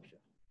reabsorption.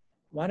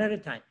 One at a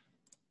time.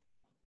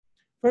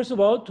 First of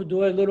all, to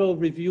do a little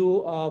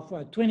review of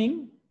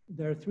twinning,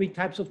 there are three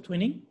types of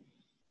twinning.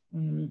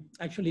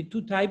 Actually,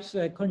 two types.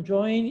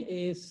 Conjoined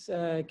is,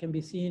 can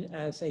be seen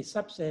as a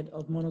subset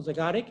of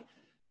monozygotic.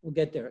 We'll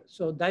get there.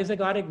 So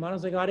dizygotic,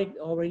 monozygotic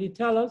already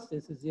tell us,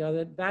 this is the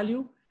other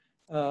value.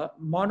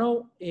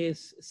 Mono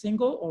is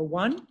single or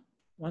one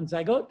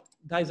zygote.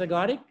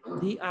 Dizygotic,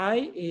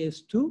 DI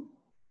is two,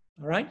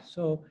 all right?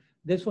 So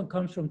this one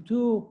comes from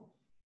two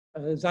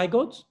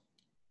zygotes.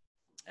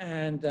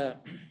 And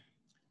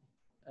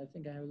I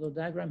think I have a little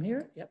diagram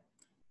here. Yep.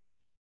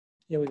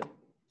 Here we go.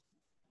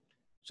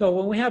 So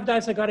when we have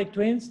dizygotic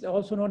twins, they're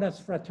also known as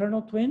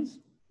fraternal twins.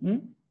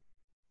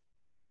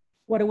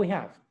 what do we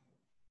have?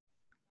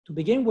 To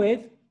begin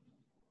with,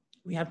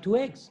 we have 2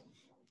 eggs,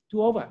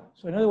 2 ova.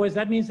 So in other words,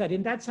 that means that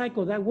in that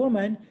cycle, that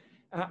woman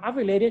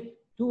ovulated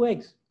 2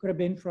 eggs. Could have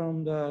been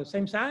from the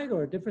same side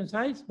or different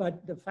sides, but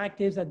the fact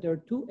is that there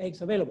are 2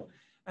 eggs available.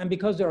 And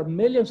because there are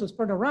millions of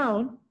sperm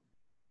around,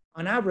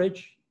 on average,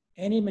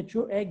 any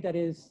mature egg that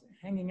is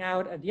hanging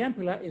out at the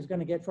ampulla is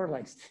going to get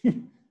fertilized,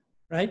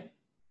 right?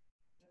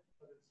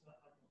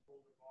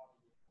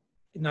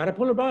 It's not a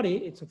polar body,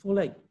 it's a full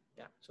egg.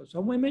 Yeah. So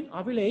some women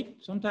ovulate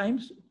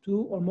sometimes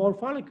 2 or more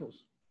follicles.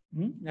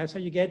 That's how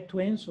you get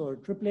twins or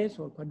triplets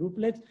or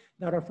quadruplets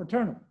that are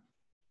fraternal,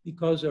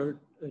 because there are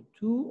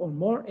 2 or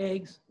more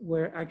eggs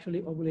were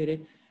actually ovulated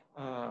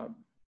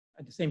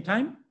at the same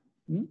time.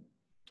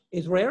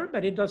 It's rare,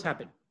 but it does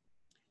happen.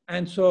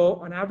 And so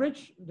on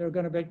average, they're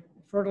going to be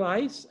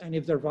fertilized, and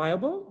if they're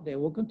viable, they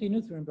will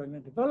continue through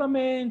embryonic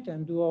development and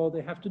do all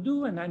they have to do,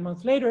 and 9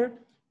 months later,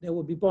 they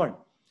will be born.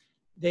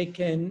 They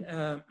can,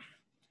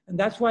 and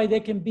that's why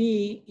they can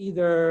be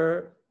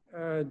either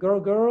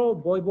girl-girl,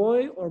 boy-boy,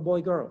 or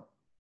boy-girl.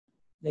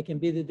 They can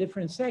be the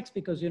different sex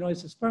because, you know,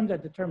 it's the sperm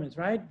that determines,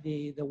 right?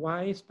 The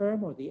Y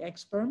sperm or the X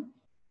sperm,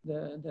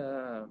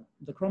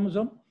 the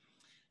chromosome.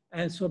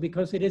 And so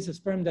because it is a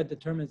sperm that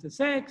determines the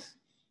sex,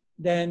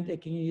 then they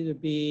can either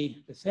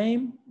be the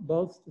same,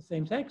 both the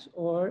same sex,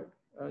 or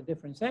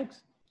different sex,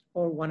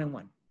 or 1 and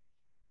 1.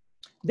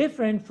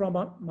 Different from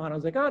a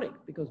monozygotic,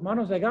 because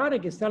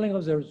monozygotic is telling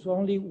us there's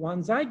only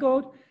 1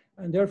 zygote,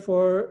 and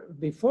therefore,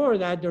 before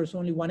that, there's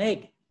only 1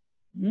 egg.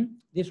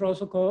 These are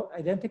also called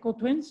identical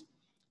twins.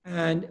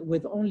 And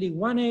with only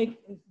 1 egg,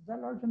 is that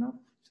large enough?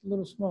 It's a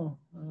little small.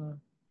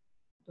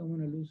 Don't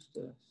want to lose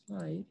the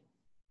slide.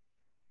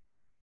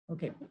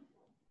 Okay.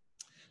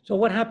 So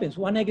what happens?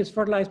 1 egg is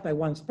fertilized by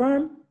 1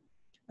 sperm,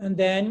 and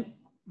then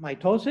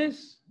mitosis,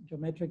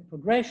 geometric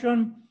progression,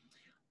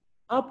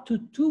 up to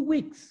 2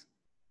 weeks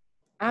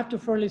after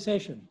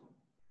fertilization.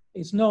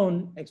 It's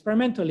known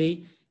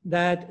experimentally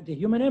that the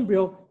human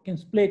embryo can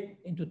split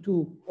into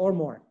 2 or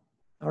more,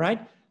 all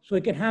right? So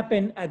it can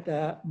happen at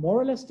the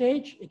morula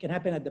stage, it can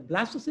happen at the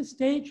blastocyst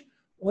stage,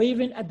 or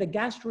even at the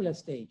gastrula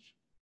stage.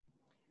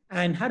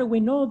 And how do we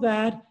know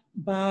that?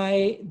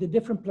 By the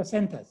different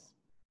placentas.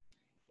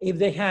 If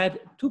they had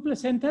 2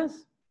 placentas,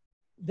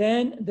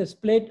 then the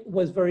split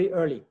was very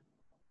early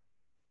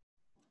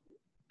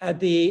at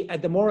the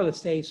morula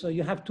stage. So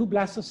you have 2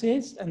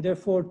 blastocysts and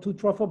therefore 2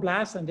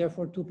 trophoblasts and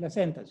therefore 2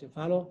 placentas. You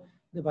follow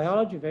the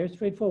biology, very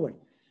straightforward.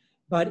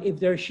 But if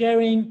they're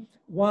sharing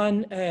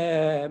 1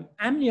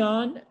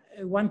 amnion,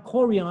 1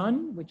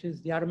 chorion, which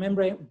is the outer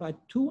membrane, but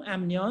 2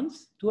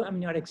 amnions, 2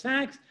 amniotic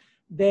sacs,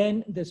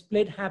 then the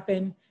split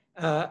happened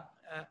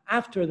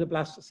after the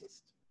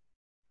blastocyst,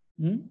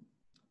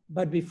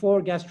 but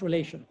before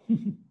gastrulation.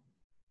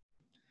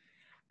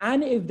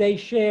 And if they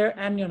share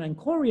amnion and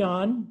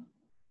chorion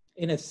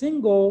in a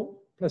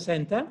single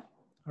placenta,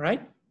 all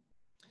right,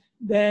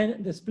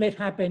 then the split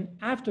happened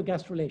after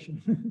gastrulation.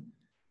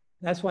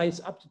 That's why it's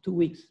up to 2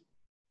 weeks.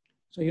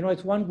 So, you know,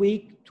 it's 1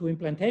 week to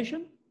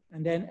implantation,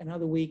 and then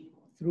another week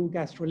through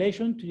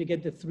gastrulation till you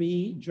get the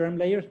 3 germ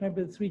layers.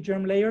 Remember the 3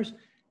 germ layers?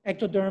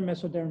 Ectoderm,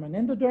 mesoderm, and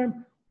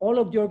endoderm. All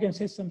of the organ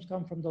systems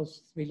come from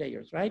those 3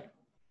 layers, right?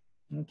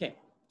 Okay.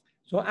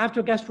 So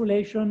after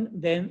gastrulation,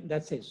 then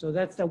that's it. So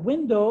that's the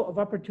window of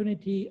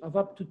opportunity of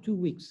up to 2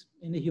 weeks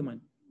in the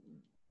human,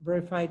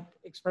 verified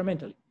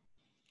experimentally.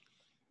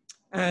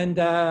 And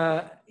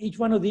each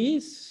one of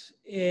these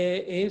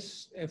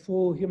is a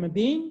full human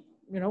being.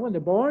 You know, when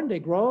they're born, they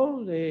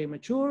grow, they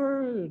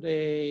mature,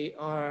 they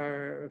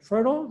are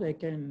fertile, they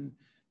can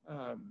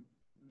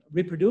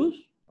reproduce,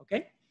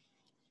 okay?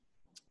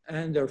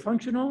 And they're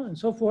functional and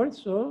so forth,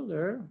 so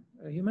they're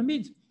human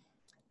beings.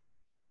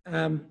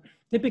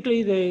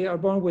 Typically, they are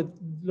born with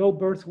low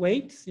birth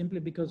weight simply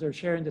because they're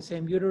sharing the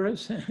same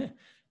uterus.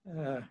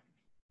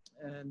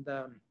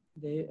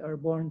 They are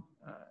born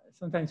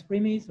sometimes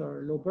preemies or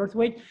low birth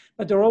weight,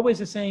 but they're always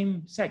the same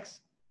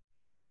sex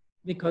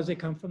because they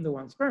come from the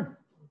 1 sperm.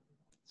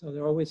 So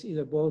they're always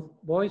either both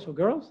boys or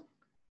girls,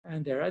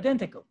 and they're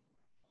identical.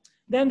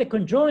 Then the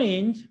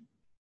conjoined,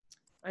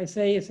 I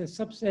say, is a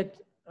subset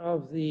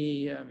of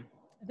the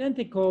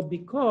identical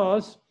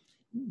because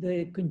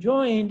the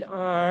conjoined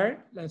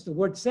are, as the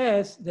word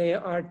says, they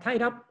are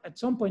tied up at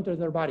some point of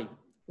their body.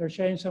 They're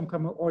sharing some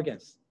common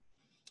organs.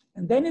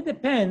 And then it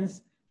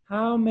depends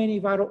how many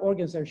vital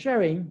organs they're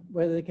sharing,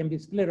 whether they can be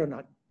split or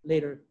not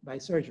later by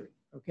surgery,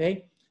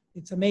 okay?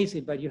 It's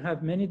amazing, but you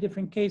have many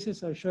different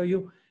cases. I'll show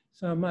you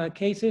some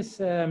cases.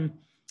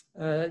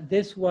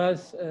 This was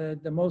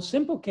the most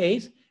simple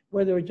case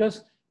where they were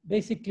just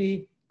basically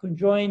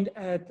conjoined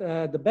at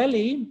the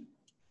belly,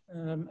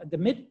 at the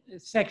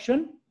midsection,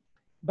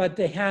 but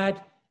they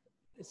had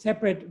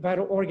separate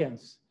vital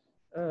organs.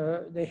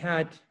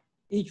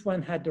 Each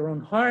one had their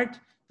own heart,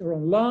 their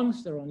own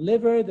lungs, their own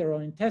liver, their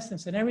own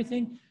intestines and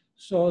everything,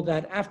 so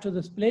that after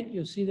the split,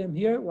 you see them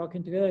here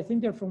walking together. I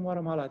think they're from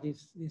Guatemala,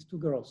 these 2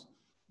 girls.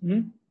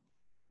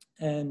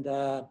 And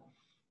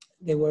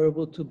they were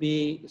able to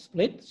be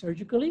split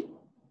surgically.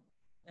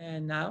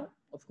 And now,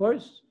 of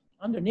course,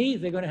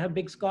 underneath, they're going to have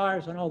big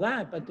scars and all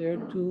that, but they're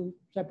two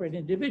separate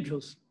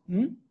individuals.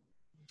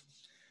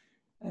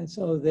 And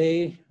so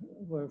they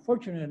were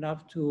fortunate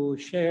enough to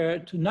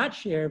not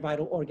share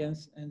vital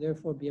organs and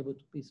therefore be able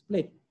to be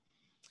split.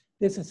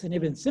 This is an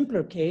even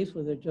simpler case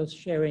where they're just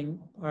sharing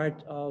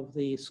part of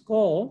the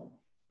skull,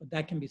 but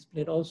that can be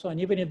split also. And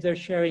even if they're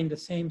sharing the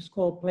same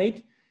skull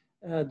plate,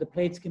 the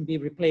plates can be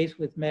replaced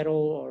with metal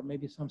or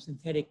maybe some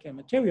synthetic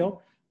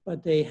material,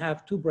 but they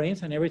have two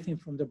brains, and everything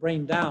from the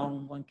brain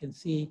down, one can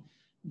see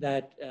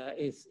that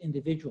is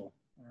individual,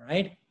 all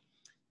right?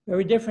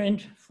 Very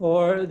different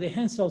for the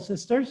Hensel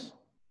sisters,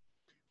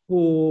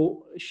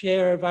 who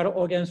share vital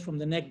organs from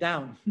the neck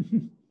down,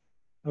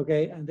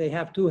 okay? And they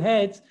have two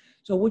heads.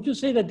 So would you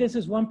say that this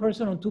is one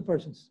person or two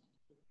persons?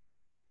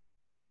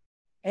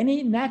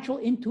 Any natural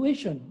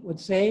intuition would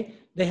say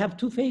they have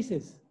two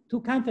faces,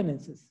 two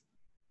countenances,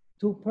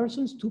 two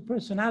persons, two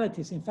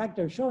personalities. In fact,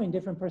 they're showing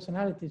different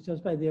personalities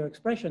just by their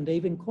expression. They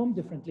even comb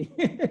differently.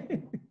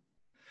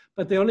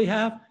 But they only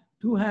have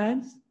two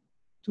hands,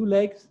 two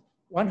legs,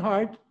 one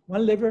heart,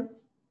 one liver.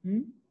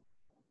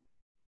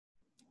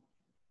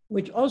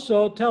 Which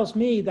also tells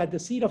me that the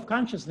seat of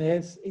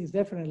consciousness is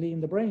definitely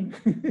in the brain.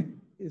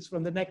 It's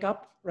from the neck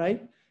up,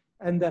 right?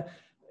 And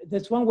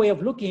that's one way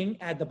of looking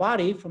at the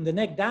body. From the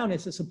neck down,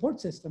 it's a support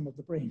system of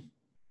the brain.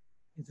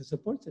 It's a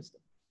support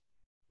system.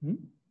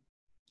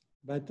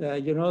 But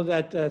you know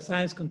that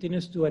science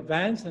continues to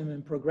advance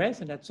and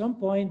progress, and at some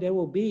point there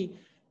will be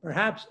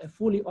perhaps a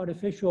fully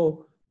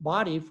artificial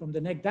body from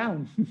the neck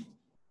down.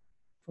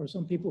 For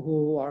some people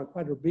who are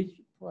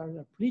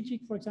quadriplegic,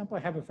 for example, I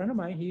have a friend of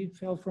mine, he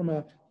fell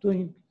from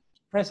doing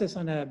presses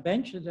on a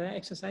bench, the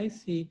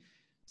exercise, he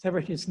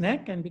severed his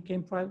neck and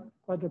became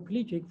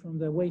quadriplegic from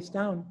the waist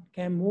down,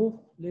 can't move,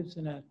 lives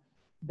in a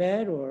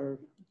bed, or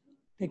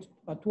takes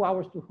about 2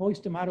 hours to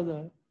hoist him out of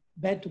the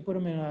bed to put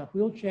him in a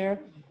wheelchair.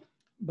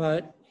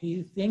 But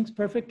he thinks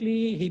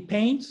perfectly, he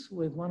paints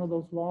with one of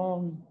those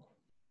long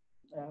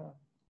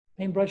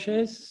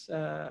paintbrushes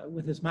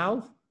with his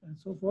mouth and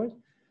so forth.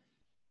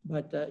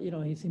 But, you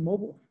know, he's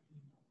immobile.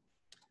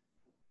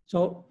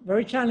 So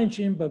very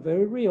challenging, but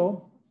very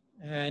real.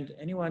 And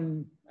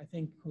anyone, I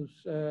think,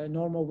 who's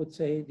normal would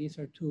say these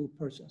are two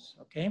persons,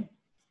 okay?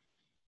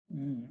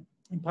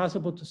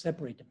 Impossible to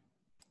separate them.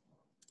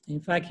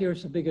 In fact,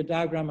 here's a bigger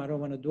diagram. I don't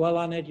want to dwell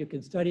on it. You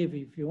can study it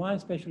if you want,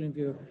 especially if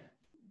you're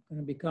going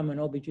to become an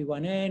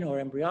OBGYN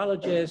or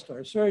embryologist or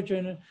a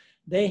surgeon.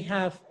 They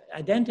have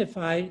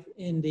identified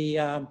in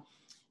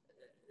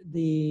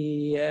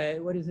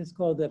what is this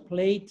called? The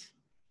plate,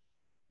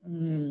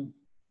 the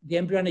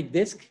embryonic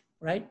disc,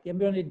 right? The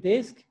embryonic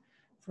disc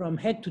from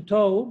head to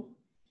toe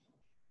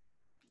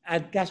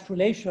at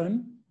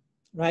gastrulation,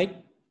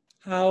 right?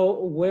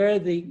 Where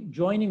the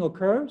joining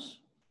occurs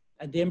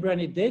at the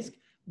embryonic disc,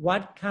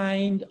 what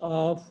kind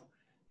of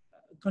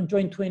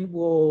conjoined twin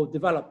will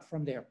develop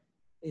from there.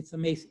 It's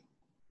amazing,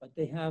 but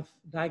they have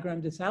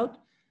diagrammed this out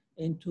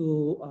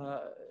into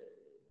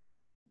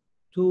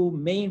two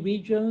main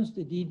regions,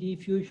 the DD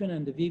fusion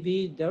and the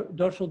VV,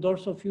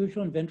 dorsal-dorsal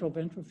fusion,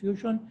 ventral-ventral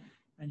fusion.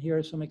 And here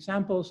are some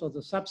examples of the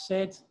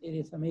subsets. It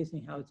is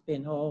amazing how it's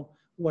been all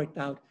worked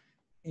out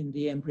in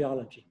the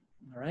embryology,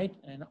 all right?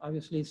 And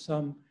obviously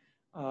some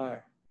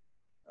are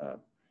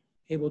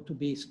able to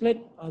be split,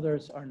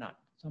 others are not.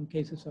 Some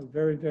cases are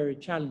very, very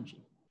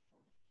challenging.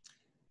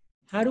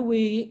 How do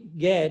we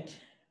get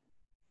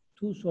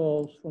two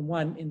souls from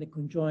one in the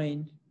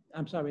conjoined,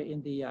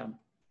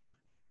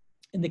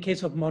 in the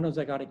case of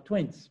monozygotic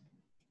twins?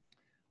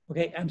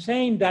 Okay, I'm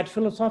saying that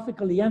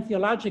philosophically and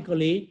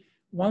theologically,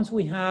 once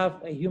we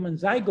have a human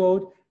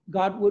zygote,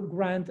 God would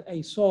grant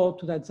a soul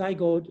to that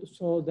zygote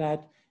so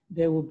that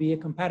there will be a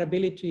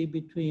compatibility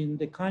between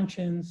the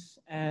conscience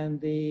and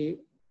the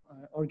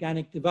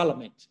organic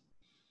development.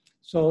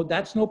 So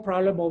that's no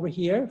problem over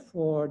here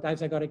for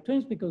dizygotic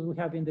twins because we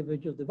have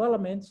individual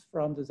developments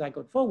from the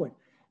zygote forward.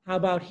 How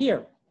about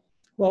here?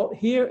 Well,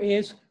 here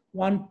is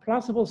one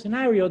plausible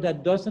scenario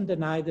that doesn't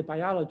deny the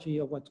biology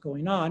of what's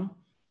going on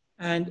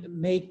and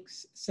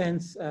makes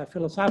sense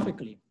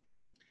philosophically.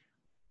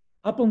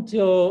 Up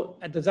until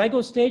at the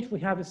zygote stage, we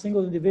have a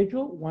single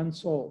individual, one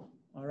soul,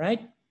 all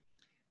right?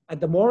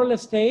 At the moralless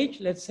stage,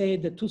 let's say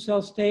the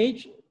two-cell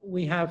stage,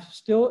 we have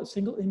still a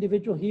single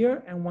individual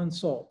here and one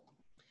soul.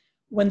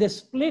 When the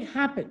split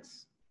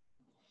happens,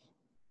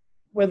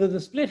 whether the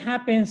split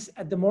happens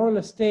at the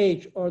moralless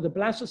stage or the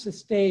blastocyst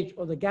stage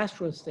or the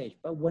gastrous stage,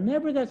 but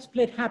whenever that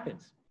split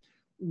happens,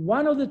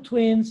 one of the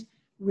twins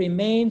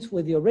remains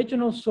with the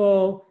original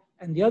soul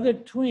and the other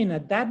twin,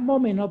 at that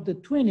moment of the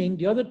twinning,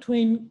 the other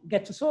twin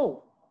gets a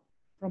soul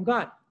from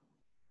God.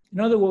 In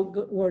other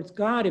words,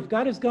 God, if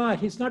God is God,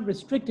 he's not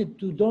restricted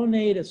to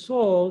donate a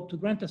soul, to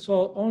grant a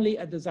soul only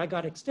at the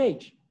zygotic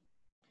stage,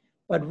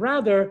 but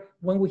rather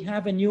when we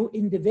have a new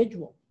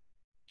individual.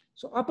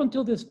 So up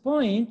until this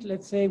point,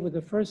 let's say with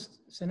the first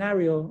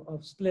scenario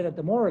of split at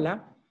the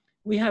morula,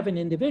 we have an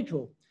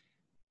individual.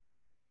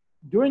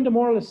 During the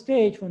morula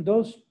stage, when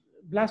those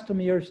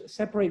blastomeres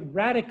separate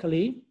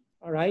radically,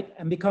 all right,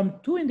 and become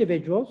two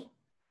individuals,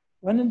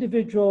 one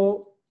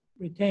individual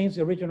retains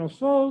the original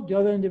soul, the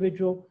other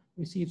individual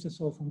receives the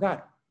soul from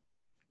God.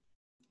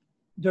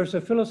 There's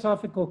a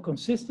philosophical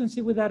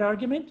consistency with that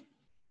argument.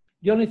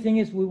 The only thing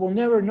is we will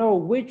never know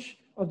which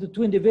of the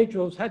two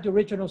individuals had the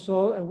original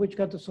soul and which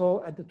got the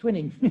soul at the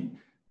twinning,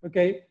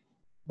 okay?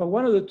 But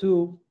one of the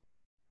two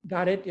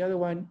got it, the other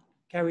one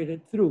carried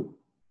it through.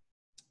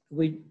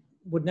 We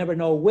would never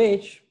know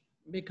which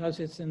because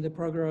it's in the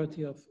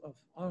prerogative of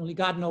only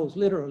God knows,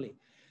 literally.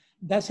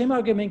 That same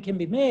argument can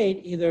be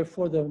made either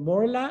for the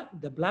morula,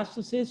 the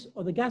blastocyst,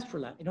 or the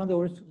gastrula. In other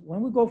words,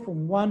 when we go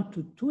from 1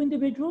 to 2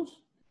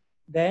 individuals,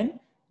 then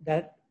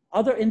that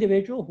other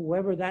individual,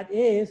 whoever that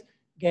is,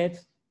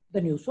 gets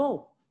the new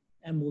soul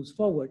and moves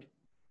forward.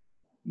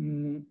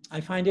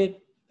 I find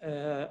it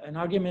an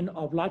argument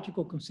of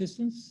logical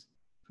consistency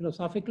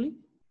philosophically,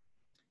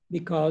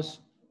 because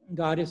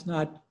God is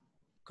not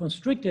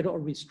constricted or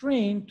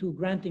restrained to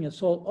granting a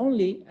soul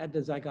only at the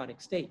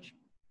zygotic stage.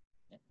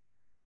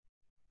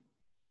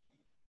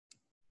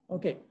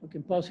 Okay, we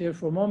can pause here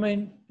for a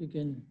moment. You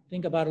can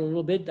think about it a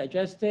little bit,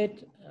 digest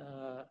it.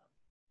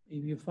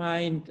 If you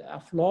find a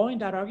flaw in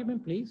that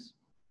argument, please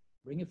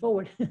bring it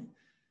forward.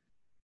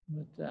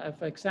 But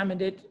I've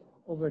examined it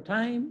over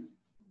time,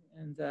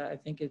 and I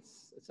think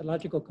it's a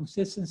logical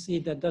consistency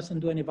that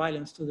doesn't do any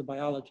violence to the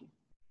biology.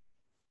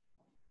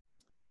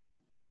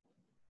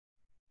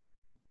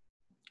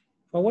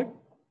 Forward?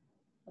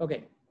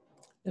 Okay,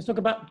 let's talk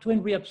about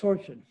twin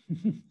reabsorption.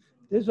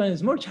 This one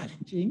is more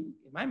challenging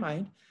in my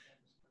mind,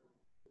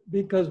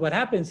 because what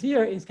happens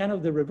here is kind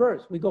of the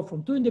reverse. We go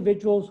from 2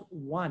 individuals,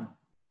 1.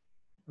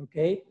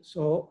 Okay,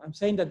 so I'm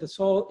saying that the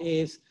soul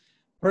is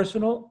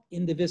personal,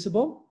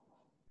 indivisible,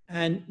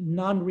 and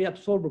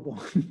non-reabsorbable,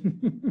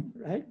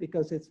 right?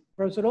 Because it's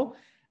personal,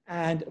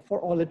 and for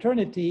all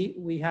eternity,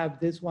 we have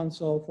this one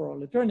soul for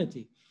all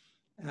eternity.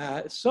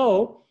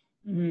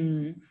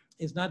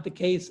 It's not the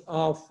case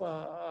of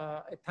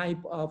a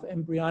type of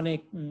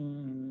embryonic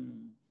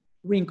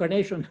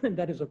reincarnation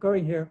that is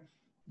occurring here,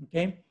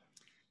 okay?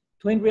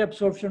 Twin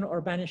reabsorption or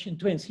vanishing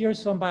twins.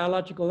 Here's some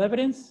biological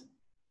evidence.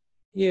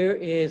 Here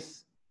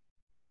is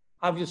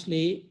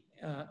obviously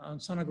on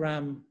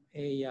sonogram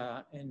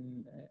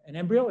an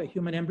embryo, a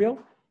human embryo,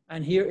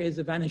 and here is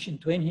a vanishing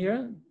twin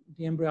here.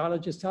 The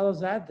embryologists tell us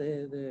that,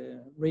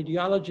 the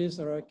radiologists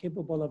are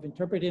capable of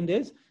interpreting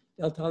this.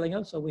 They're telling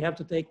us, so we have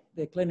to take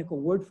the clinical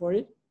word for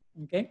it,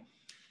 okay?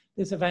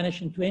 This is a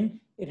vanishing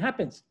twin, it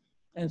happens.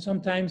 And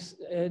sometimes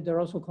they're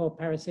also called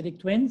parasitic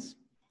twins.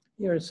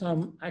 Here are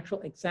some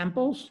actual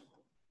examples.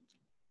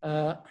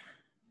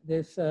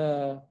 This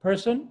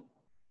person,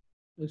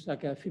 looks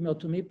like a female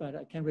to me, but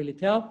I can't really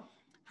tell,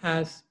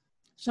 has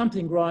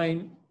something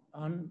growing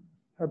on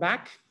her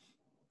back,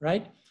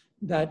 right?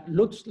 That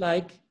looks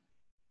like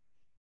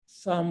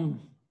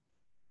some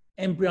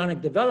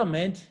embryonic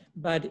development,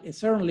 but it's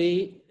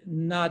certainly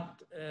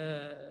not,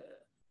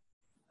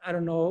 I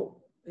don't know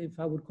if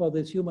I would call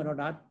this human or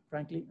not,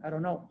 frankly, I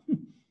don't know.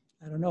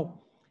 I don't know.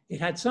 It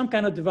had some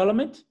kind of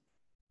development,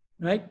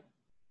 right?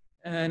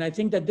 And I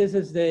think that this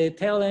is the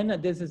tail end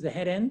and this is the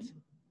head end.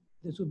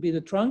 This would be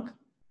the trunk.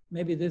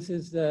 Maybe this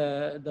is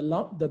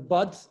the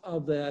buds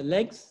of the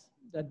legs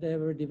that they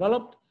were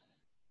developed.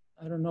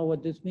 I don't know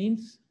what this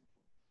means.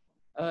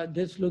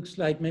 This looks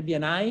like maybe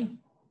an eye,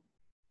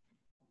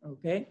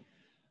 okay?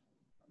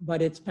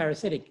 But it's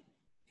parasitic.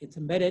 It's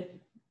embedded.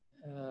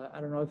 I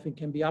don't know if it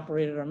can be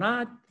operated or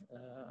not.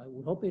 I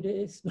would hope it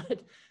is,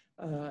 but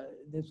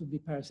this would be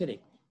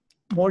parasitic.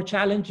 More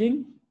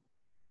challenging,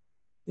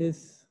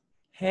 this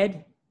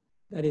head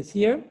that is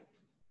here,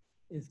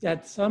 it's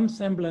got some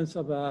semblance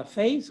of a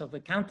face, of a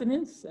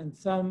countenance, and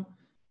some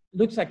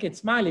looks like it's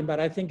smiling, but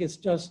I think it's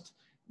just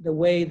the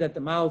way that the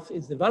mouth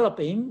is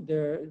developing.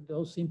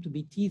 Those seem to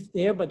be teeth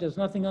there, but there's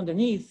nothing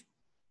underneath.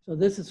 So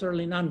this is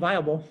certainly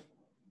non-viable.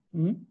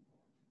 And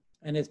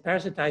it's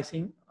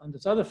parasitizing on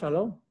this other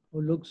fellow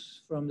who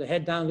looks from the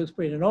head down, looks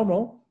pretty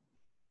normal.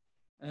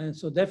 And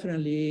so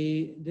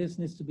definitely this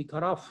needs to be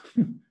cut off.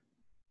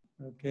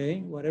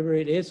 Okay, whatever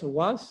it is or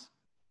was.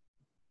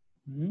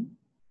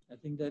 I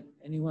think that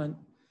anyone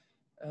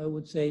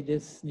would say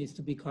this needs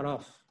to be cut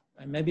off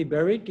and maybe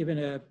buried, given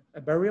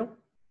a burial,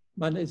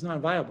 but it's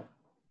not viable.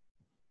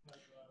 Has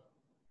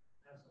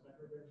it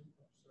ever been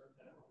observed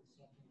that it's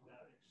something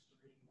that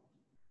extreme,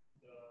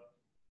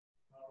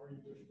 however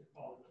you wish to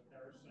call it, the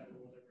parasite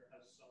or whatever,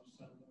 has some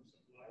semblance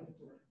of life?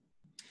 Or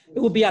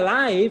it would be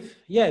alive,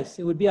 yes,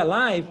 it would be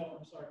alive. Oh,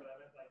 I'm sorry, but I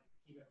meant like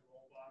even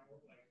robot,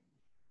 like.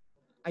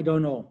 I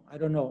don't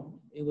know.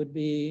 It would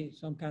be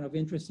some kind of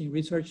interesting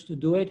research to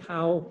do it.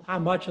 How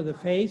much of the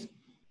face?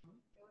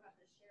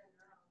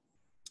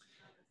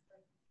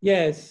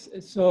 Yes,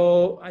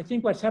 so I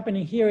think what's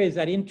happening here is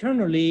that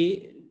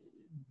internally,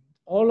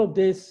 all of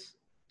these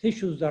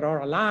tissues that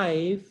are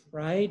alive,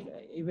 right,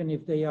 even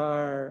if they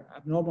are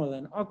abnormal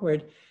and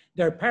awkward,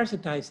 they're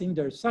parasitizing,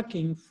 they're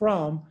sucking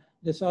from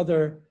this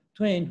other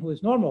twin who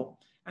is normal.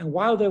 And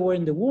while they were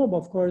in the womb,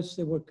 of course,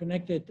 they were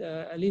connected,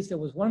 at least there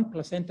was one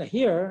placenta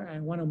here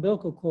and one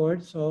umbilical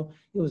cord, so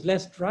it was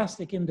less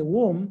drastic in the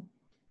womb.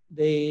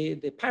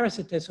 the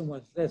parasitism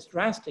was less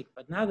drastic.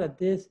 But now that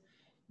this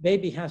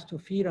baby has to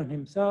feed on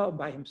himself,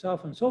 by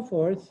himself and so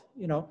forth,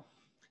 you know,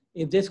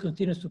 if this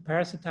continues to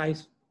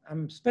parasitize,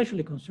 I'm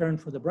especially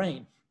concerned for the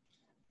brain,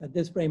 that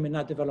this brain may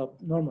not develop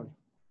normally,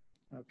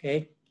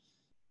 okay?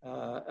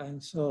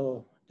 And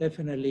so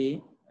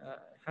definitely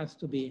has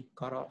to be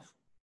cut off.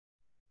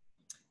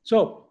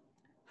 So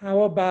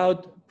how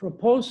about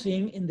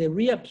proposing in the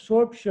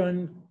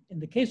reabsorption, in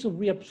the case of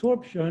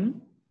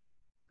reabsorption,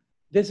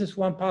 this is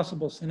one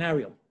possible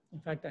scenario. In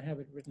fact, I have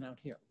it written out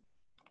here.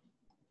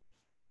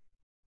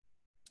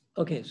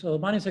 Okay, so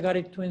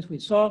monozygotic twins we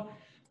saw.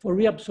 For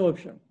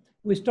reabsorption,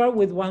 we start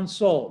with one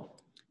soul.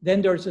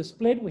 Then there's a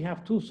split, we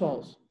have two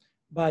souls.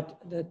 But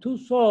the two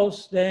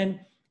souls then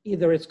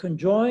either it's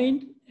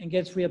conjoined and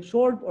gets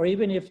reabsorbed, or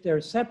even if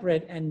they're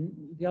separate and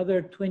the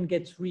other twin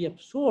gets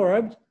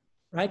reabsorbed,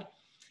 right?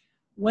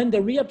 When the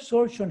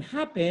reabsorption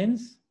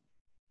happens,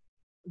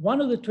 one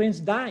of the twins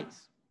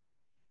dies,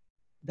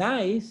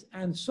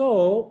 and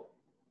so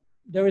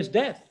there is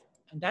death.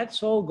 And that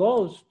soul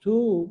goes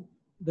to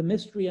the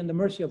mystery and the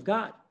mercy of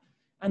God,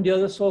 and the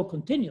other soul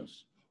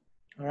continues,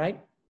 all right?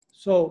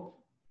 So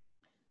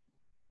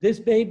this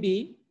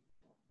baby,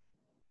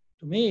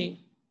 to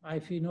me, I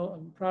feel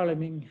no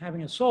problem in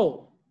having a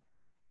soul.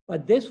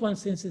 But this one,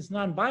 since it's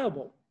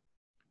non-viable,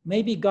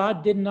 maybe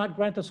God did not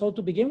grant a soul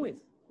to begin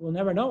with. We'll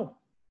never know.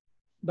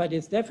 But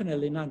it's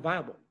definitely not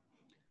viable.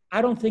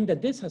 I don't think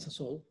that this has a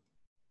soul.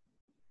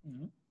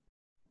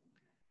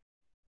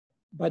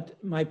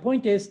 But my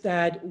point is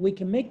that we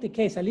can make the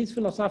case, at least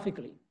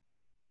philosophically,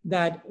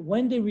 that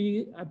when the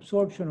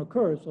reabsorption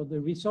occurs, or the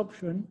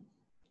resorption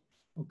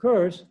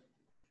occurs,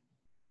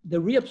 the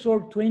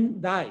reabsorbed twin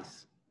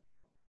dies.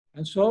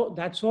 And so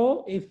that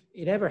soul, if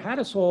it ever had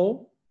a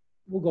soul,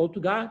 will go to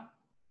God.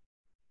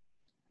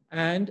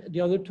 And the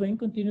other twin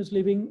continues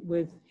living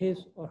with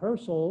his or her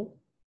soul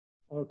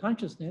or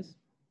consciousness,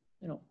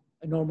 you know,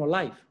 a normal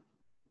life.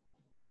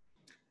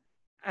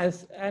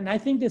 And I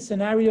think this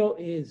scenario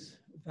is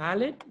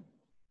valid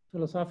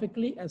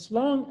philosophically, as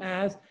long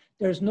as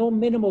there's no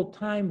minimal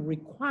time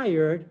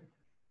required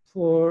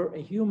for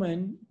a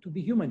human to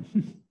be human.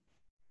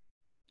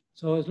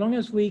 So as long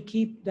as we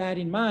keep that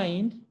in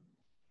mind,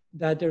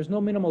 that there's no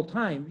minimal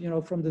time, you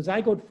know, from the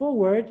zygote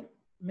forward,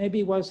 maybe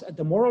it was at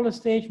the moral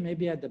stage,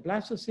 maybe at the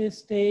blastocyst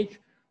stage,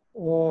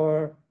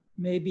 or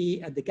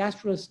maybe at the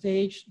gastrula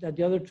stage that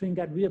the other twin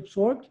got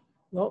reabsorbed.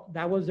 Well,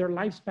 that was their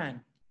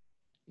lifespan.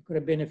 It could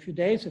have been a few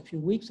days, a few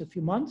weeks, a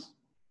few months,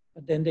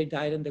 but then they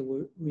died and they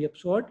were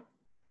reabsorbed.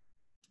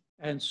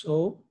 And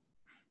so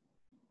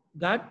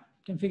God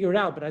can figure it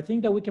out, but I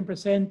think that we can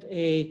present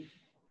a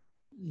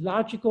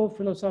logical,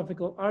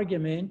 philosophical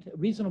argument, a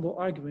reasonable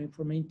argument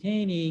for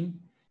maintaining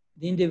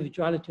the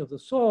individuality of the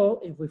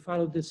soul if we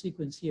follow this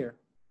sequence here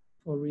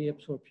for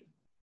reabsorption.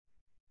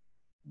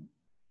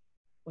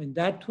 When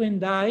that twin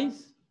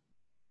dies,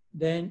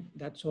 then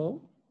that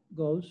soul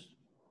goes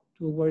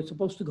to where it's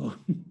supposed to go.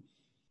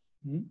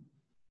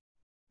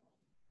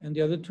 And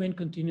the other twin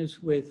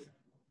continues with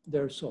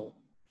their soul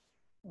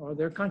or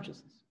their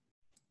consciousness.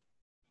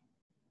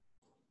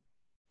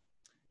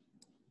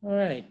 All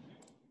right.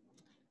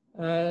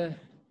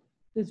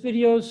 These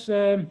videos,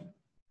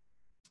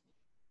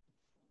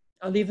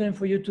 I'll leave them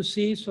for you to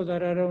see so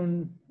that I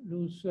don't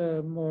lose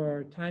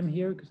more time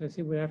here, because I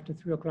see we're after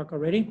 3 o'clock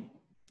already.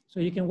 So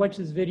you can watch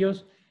these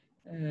videos.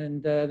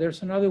 And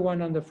there's another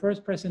one on the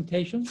first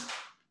presentation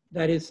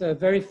that is a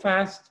very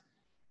fast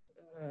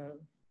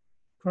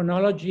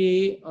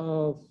chronology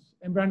of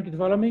embryonic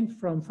development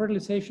from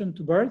fertilization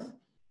to birth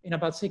in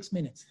about 6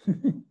 minutes.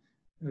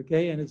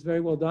 Okay, and it's very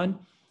well done.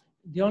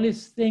 The only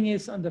thing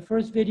is on the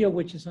first video,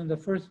 which is on the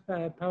first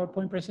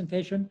PowerPoint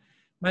presentation,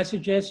 my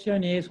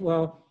suggestion is,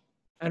 well,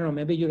 I don't know,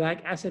 maybe you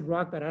like acid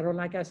rock, but I don't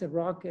like acid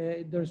rock.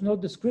 There's no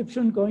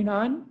description going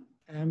on,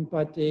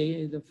 but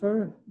the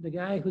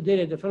guy who did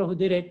it, the fellow who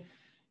did it,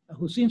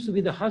 who seems to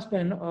be the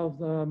husband of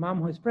the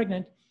mom who is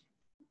pregnant,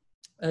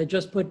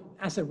 just put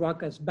acid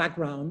rock as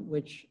background,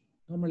 which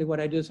normally what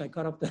I do is I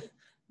cut off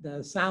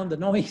the sound, the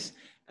noise,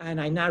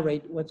 and I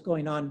narrate what's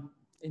going on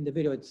in the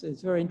video. It's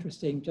very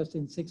interesting, just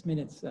in 6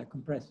 minutes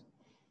compressed.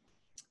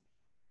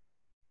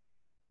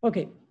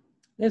 Okay,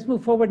 let's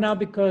move forward now,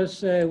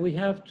 because we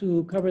have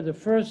to cover the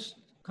first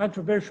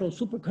controversial,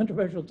 super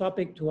controversial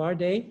topic to our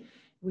day,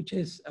 which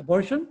is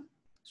abortion,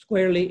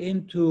 squarely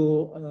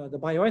into the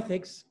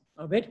bioethics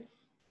of it.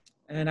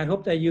 And I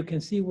hope that you can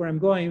see where I'm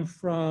going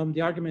from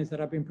the arguments that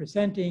I've been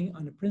presenting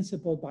on the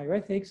principle of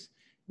bioethics.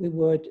 We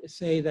would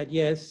say that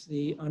yes,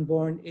 the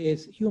unborn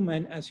is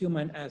human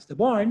as the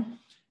born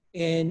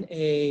in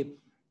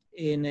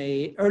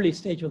a early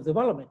stage of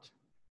development,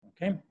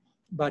 okay,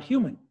 but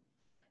human.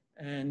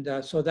 And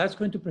so that's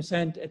going to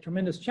present a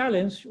tremendous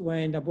challenge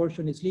when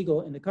abortion is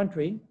legal in the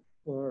country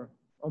for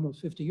almost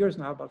 50 years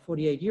now, about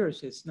 48 years,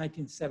 it's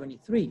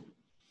 1973.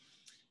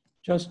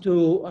 Just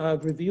to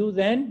review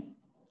then,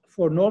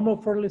 for normal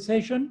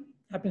fertilization,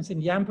 happens in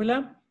the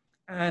ampulla,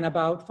 and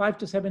about 5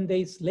 to 7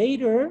 days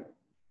later,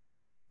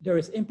 there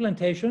is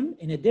implantation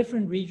in a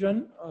different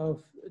region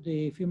of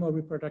the female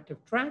reproductive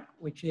tract,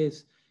 which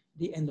is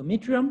the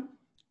endometrium,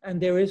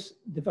 and there is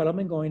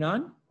development going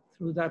on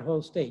through that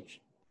whole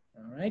stage.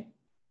 All right.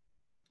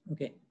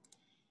 Okay.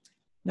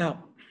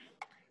 Now,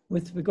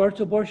 with regard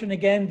to abortion,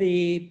 again,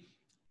 the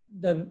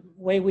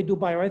way we do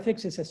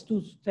bioethics is a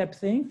two-step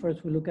thing.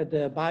 First, we look at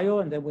the bio,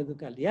 and then we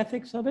look at the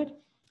ethics of it.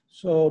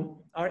 So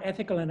our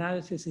ethical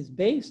analysis is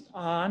based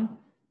on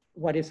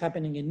what is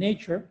happening in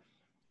nature.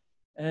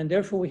 And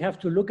therefore, we have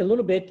to look a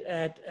little bit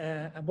at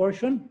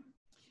abortion,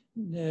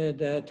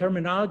 the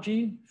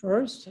terminology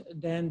first,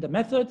 then the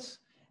methods,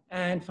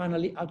 and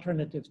finally,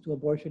 alternatives to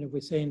abortion. If we're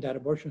saying that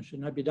abortion should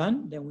not be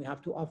done, then we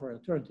have to offer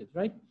alternatives,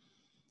 right?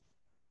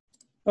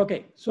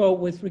 Okay, so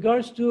with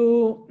regards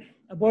to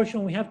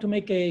abortion, we have to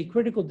make a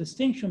critical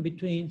distinction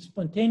between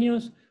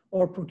spontaneous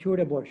or procured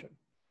abortion.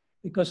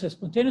 Because a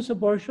spontaneous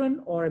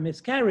abortion or a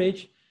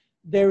miscarriage,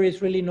 there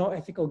is really no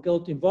ethical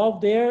guilt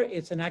involved there.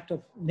 It's an act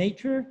of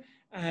nature.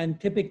 And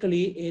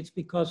typically it's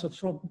because of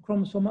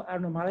chromosomal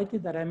abnormality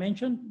that I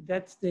mentioned.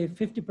 That's the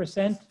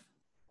 50%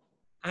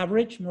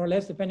 average, more or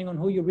less, depending on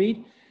who you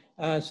read.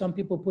 Some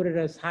people put it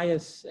as high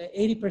as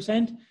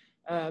 80%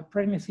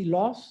 pregnancy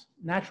loss,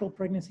 natural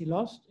pregnancy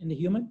loss in the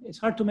human. It's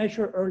hard to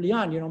measure early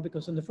on,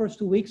 because in the first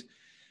 2 weeks,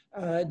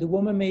 the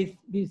woman may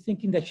be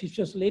thinking that she's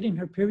just late in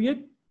her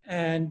period,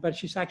 but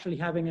she's actually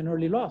having an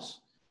early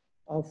loss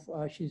of,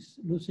 she's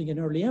losing an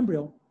early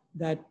embryo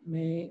that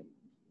may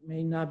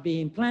not be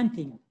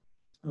implanting.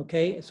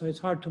 Okay, so it's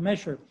hard to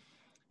measure.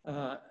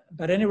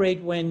 But at any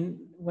rate,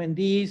 when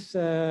these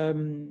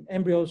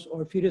embryos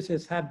or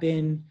fetuses have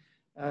been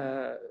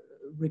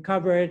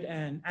recovered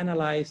and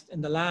analyzed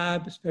in the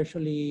lab,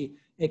 especially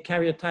a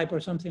karyotype or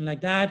something like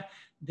that,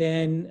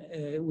 then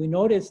we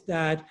notice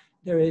that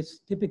there is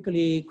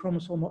typically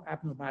chromosomal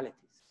abnormalities.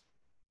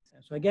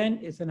 So again,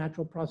 it's a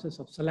natural process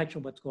of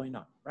selection, what's going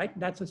on, right?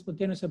 That's a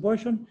spontaneous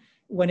abortion.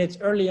 When it's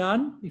early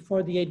on,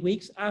 before the 8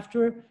 weeks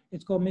after,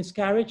 it's called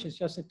miscarriage. It's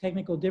just a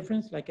technical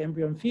difference like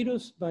embryo and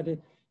fetus, but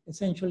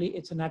essentially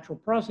it's a natural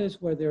process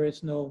where there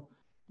is no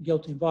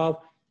guilt involved,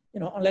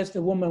 unless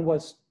the woman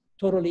was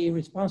totally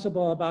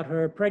irresponsible about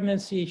her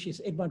pregnancy.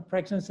 She's 8 months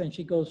pregnant and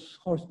she goes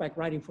horseback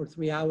riding for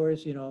 3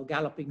 hours,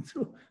 galloping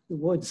through the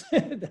woods.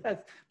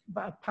 That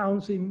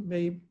pouncing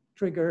may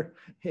trigger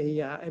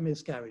a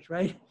miscarriage,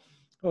 right?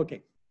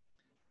 Okay.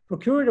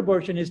 Procured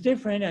abortion is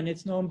different, and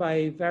it's known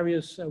by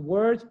various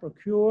words,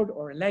 procured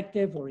or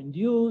elective or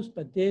induced,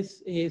 but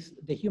this is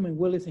the human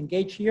will is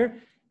engaged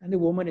here, and the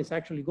woman is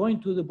actually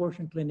going to the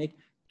abortion clinic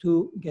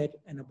to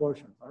get an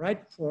abortion, all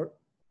right, for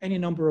any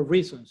number of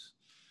reasons.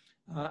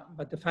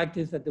 But the fact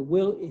is that the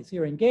will is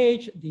here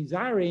engaged,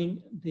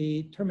 desiring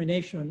the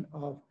termination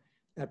of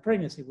that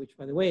pregnancy, which,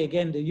 by the way,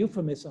 again, the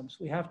euphemisms,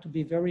 we have to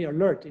be very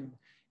alert.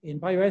 In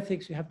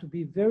bioethics, you have to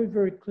be very,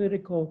 very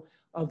critical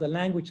of the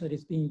language that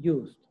is being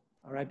used,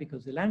 all right?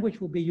 Because the language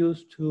will be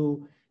used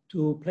to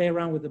play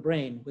around with the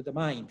brain, with the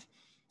mind.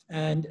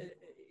 And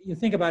you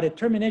think about it,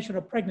 termination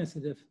of pregnancy,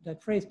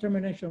 that phrase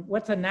termination,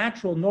 what's a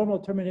natural, normal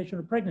termination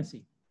of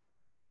pregnancy?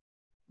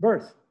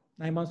 Birth,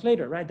 9 months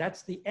later, right?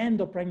 That's the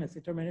end of pregnancy,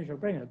 termination of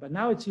pregnancy. But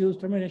now it's used,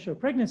 termination of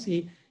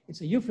pregnancy,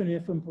 it's a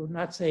euphemism for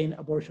not saying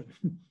abortion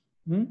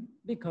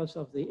because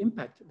of the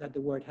impact that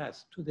the word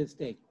has to this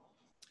day.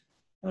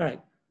 All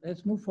right,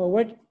 let's move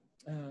forward.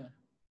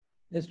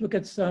 Let's look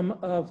at some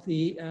of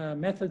the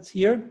methods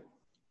here.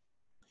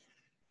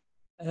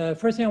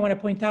 First thing I want to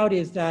point out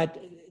is that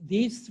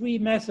these 3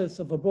 methods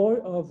of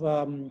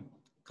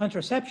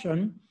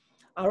contraception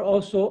are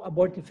also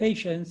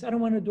abortifacients. I don't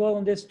want to dwell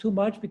on this too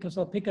much because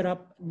I'll pick it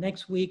up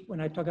next week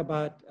when I talk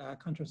about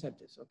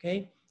contraceptives,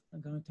 okay?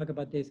 I'm going to talk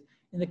about this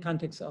in the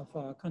context of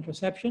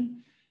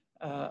contraception,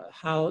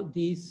 how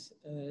these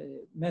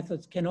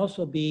methods can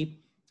also be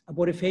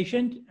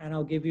abortifacient, and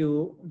I'll give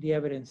you the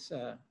evidence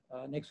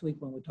next week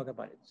when we talk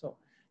about it. So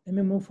let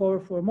me move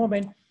forward for a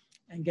moment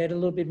and get a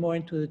little bit more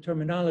into the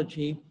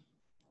terminology,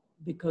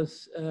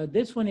 because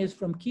this one is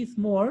from Keith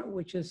Moore,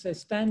 which is a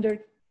standard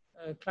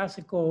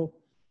classical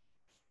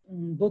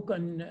book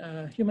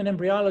on human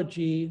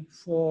embryology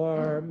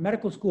for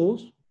medical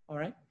schools, all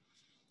right?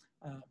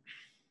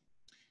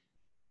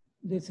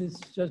 This is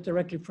just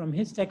directly from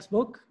his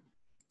textbook.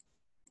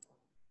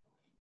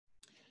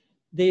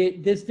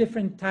 These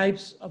different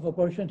types of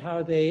abortion,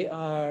 how they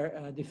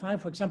are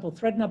defined. For example,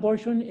 threatened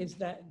abortion is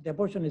that the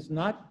abortion is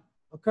not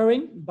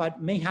occurring,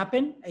 but may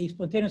happen. A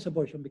spontaneous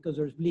abortion because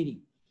there's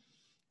bleeding.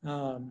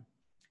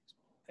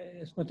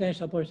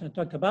 Spontaneous abortion I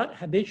talked about.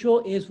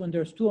 Habitual is when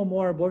there's 2 or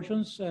more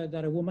abortions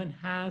that a woman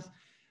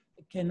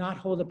cannot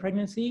hold a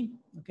pregnancy,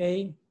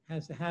 okay,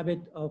 has the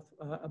habit of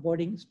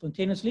aborting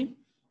spontaneously,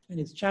 and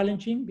it's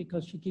challenging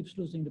because she keeps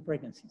losing the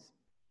pregnancies.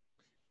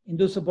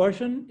 Induced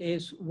abortion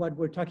is what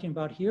we're talking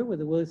about here, where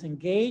the will is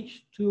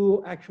engaged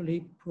to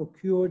actually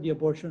procure the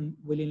abortion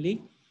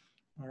willingly,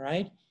 all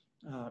right,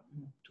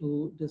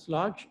 to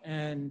dislodge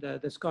and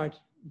discard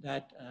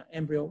that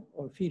embryo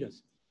or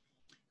fetus.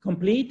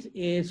 Complete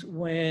is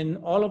when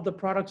all of the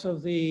products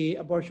of the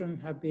abortion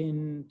have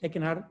been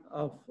taken out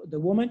of the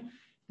woman.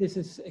 This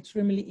is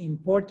extremely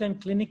important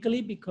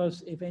clinically because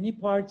if any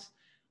parts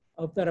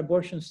of that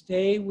abortion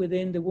stay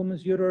within the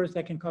woman's uterus,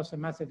 that can cause a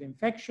massive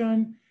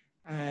infection,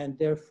 and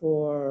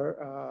therefore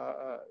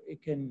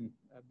it can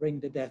bring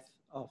the death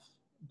of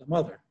the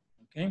mother,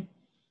 okay?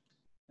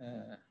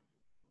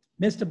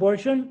 Missed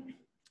abortion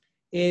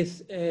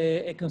is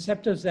a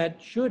conceptus that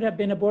should have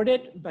been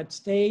aborted but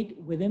stayed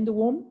within the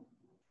womb.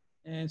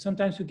 And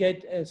sometimes we get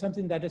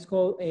something that is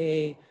called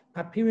a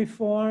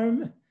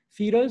papilliform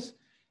fetus,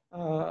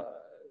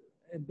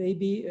 a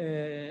baby,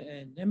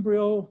 an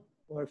embryo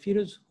or a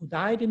fetus who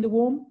died in the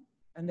womb,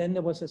 and then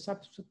there was a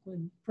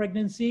subsequent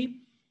pregnancy,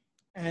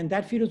 and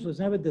that fetus was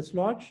never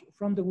dislodged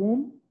from the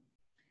womb.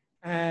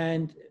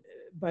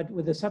 But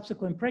with the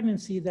subsequent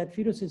pregnancy, that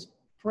fetus is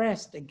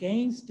pressed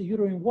against the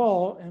uterine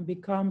wall and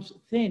becomes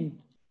thin,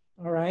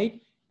 all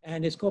right?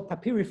 And it's called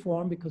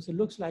papilliform because it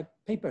looks like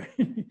paper,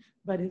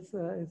 but it's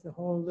a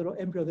whole little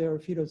embryo there, or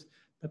fetus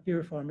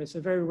papilliform. It's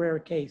a very rare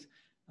case,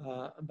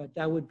 but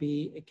that would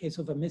be a case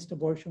of a missed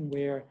abortion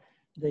where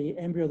the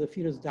embryo, the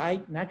fetus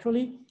died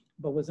naturally,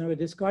 but was never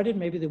discarded.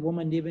 Maybe the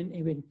woman didn't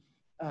even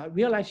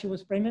realize she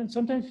was pregnant.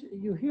 Sometimes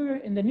you hear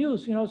in the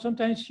news, you know,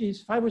 sometimes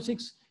she's 5 or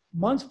 6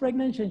 months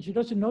pregnant and she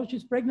doesn't know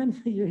she's pregnant.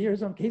 You hear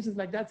some cases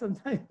like that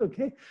sometimes,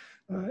 okay?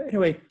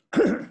 Anyway,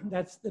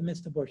 that's the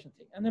missed abortion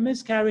thing. And the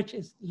miscarriage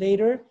is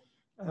later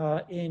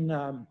in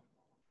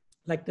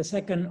like the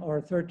 2nd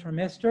or 3rd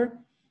trimester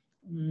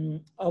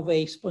of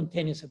a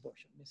spontaneous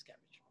abortion, miscarriage.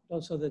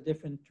 Those are the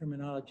different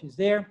terminologies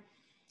there.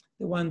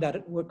 The one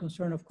that we're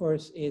concerned, of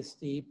course, is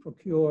the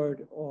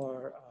procured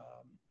or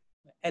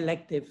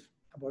elective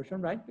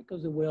abortion, right?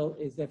 Because the will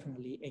is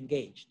definitely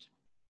engaged.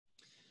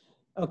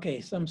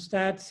 Okay, some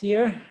stats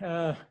here.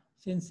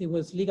 Since it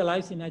was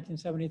legalized in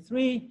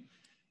 1973,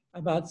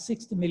 about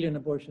 60 million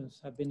abortions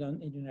have been done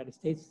in the United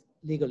States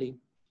legally.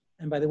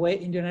 And by the way,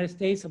 in the United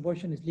States,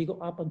 abortion is legal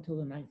up until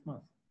the 9th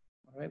month,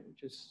 all right?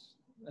 Which is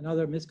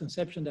another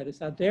misconception that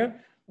is out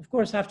there. Of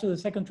course, after the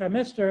 2nd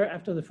trimester,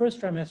 after the 1st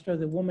trimester,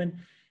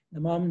 the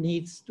mom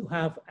needs to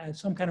have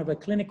some kind of a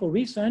clinical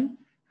reason.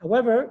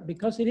 However,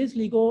 because it is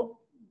legal,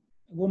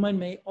 a woman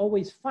may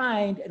always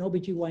find an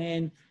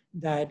OBGYN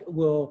that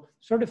will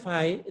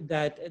certify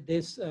that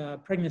this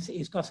pregnancy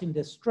is causing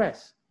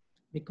distress,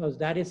 because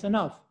that is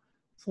enough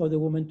for the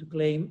woman to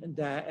claim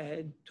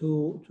that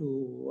to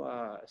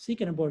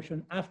seek an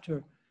abortion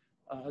after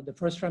the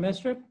 1st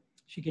trimester.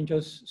 She can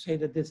just say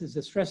that this is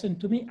distressing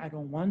to me, I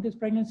don't want this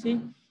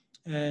pregnancy,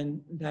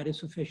 and that is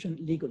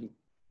sufficient legally,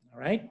 all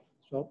right?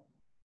 So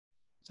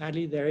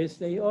sadly, there is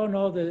oh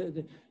no,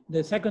 the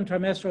 2nd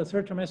trimester or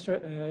 3rd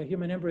trimester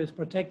human embryo is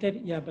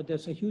protected. Yeah, but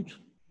there's a huge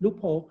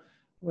loophole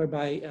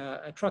whereby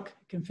a truck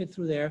can fit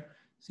through there.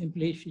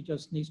 Simply, she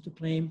just needs to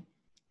claim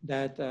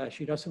that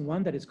she doesn't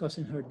want, that it's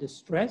causing her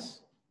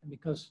distress. And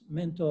because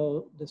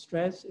mental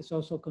distress is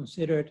also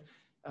considered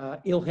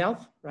ill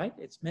health, right?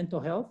 It's mental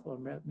health or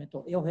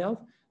mental ill health,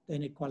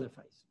 then it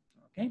qualifies,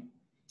 okay?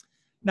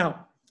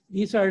 Now,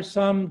 these are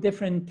some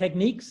different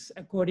techniques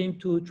according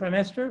to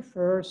trimester,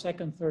 1st,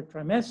 2nd, 3rd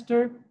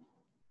trimester.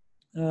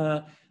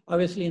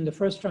 Obviously, in the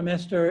 1st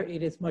trimester,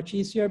 it is much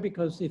easier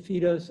because the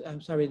fetus,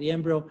 the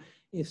embryo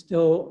is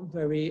still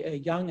very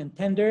young and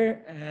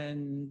tender,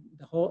 and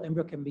the whole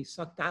embryo can be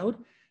sucked out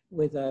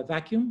with a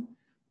vacuum,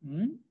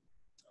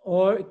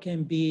 or it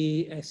can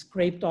be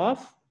scraped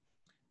off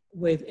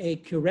with a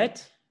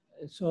curette.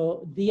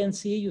 So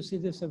DNC, you see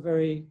this is a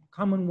very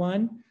common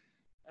one.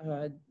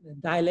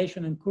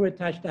 Dilation and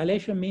curettage.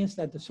 Dilation means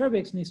that the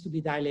cervix needs to be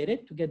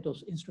dilated to get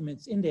those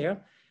instruments in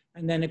there.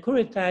 And then a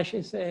curettage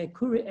is a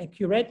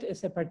curette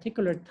is a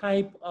particular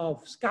type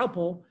of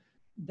scalpel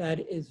that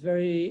is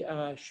very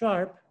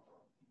sharp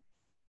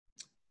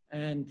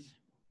and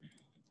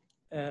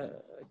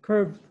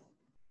curved.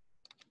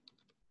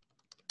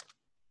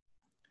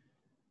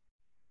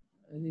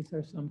 These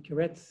are some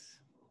curettes.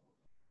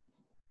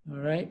 All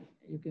right,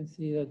 you can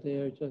see that they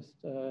are just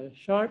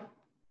sharp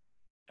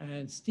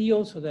and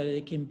steel so that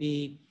they can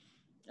be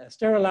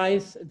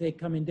sterilized. They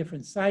come in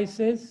different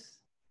sizes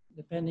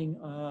depending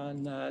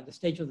on the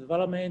stage of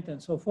development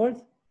and so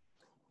forth.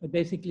 But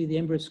basically the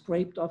embryo is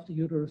scraped off the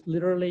uterus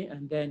literally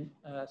and then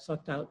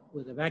sucked out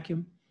with a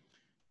vacuum.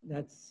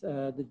 That's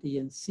the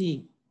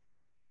DNC.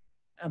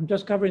 I'm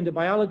just covering the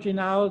biology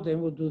now,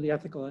 then we'll do the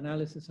ethical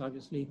analysis,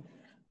 obviously.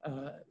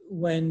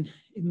 When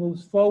it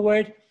moves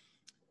forward,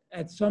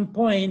 at some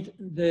point,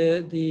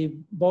 the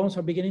bones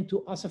are beginning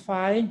to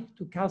ossify,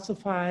 to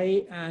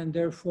calcify, and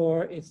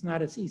therefore it's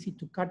not as easy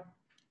to cut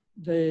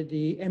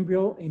the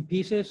embryo in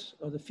pieces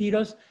or the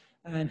fetus,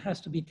 and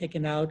has to be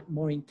taken out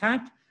more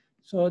intact.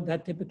 So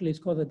that typically is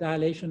called the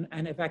dilation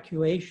and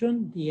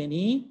evacuation,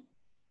 DNE,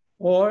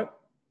 or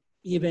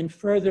even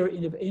further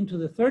into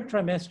the 3rd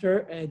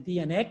trimester,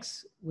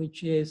 DNX,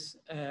 which is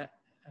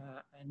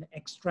an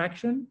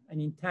extraction, an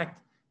intact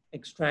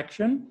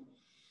extraction.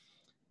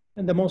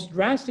 And the most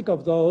drastic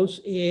of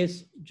those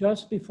is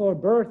just before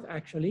birth,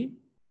 actually.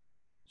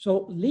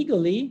 So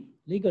legally,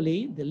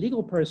 the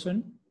legal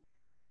person,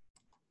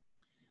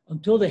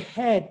 until the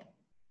head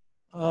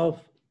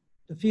of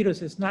the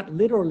fetus is not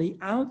literally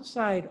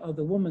outside of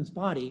the woman's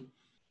body,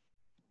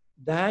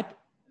 that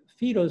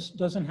fetus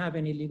doesn't have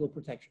any legal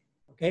protection,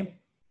 okay?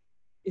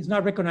 It's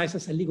not recognized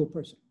as a legal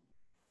person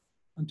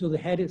until the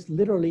head is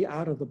literally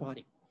out of the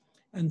body.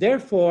 And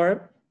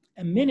therefore,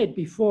 a minute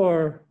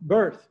before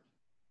birth,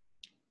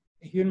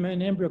 a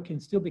human embryo can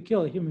still be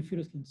killed, a human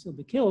fetus can still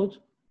be killed,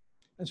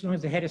 as long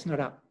as the head is not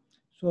out.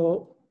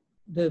 So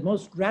the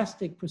most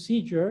drastic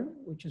procedure,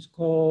 which is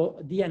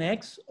called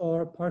DNX,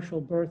 or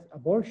partial birth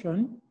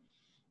abortion,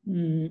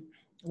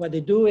 what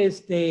they do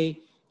is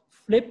they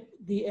flip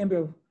the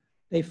embryo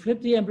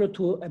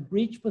to a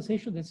breech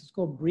position. This is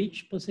called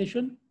breech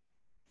position.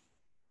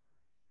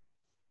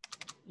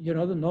 You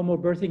know, the normal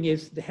birthing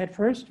is the head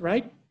first,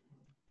 right?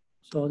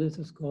 So this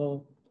is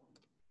called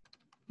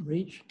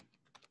breech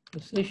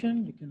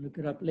position. You can look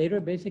it up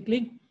later,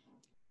 basically.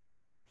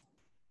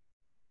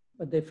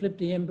 But they flip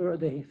the embryo,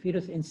 the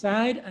fetus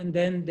inside, and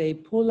then they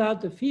pull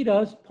out the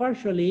fetus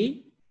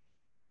partially,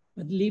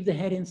 but leave the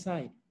head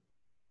inside.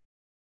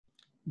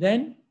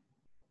 Then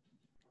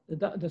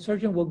the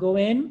surgeon will go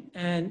in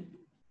and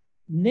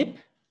nip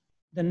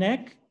the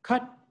neck,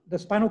 cut the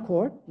spinal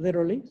cord,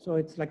 literally. So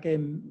it's like a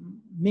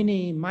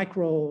mini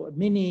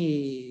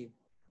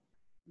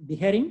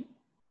beheading,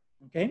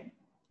 okay?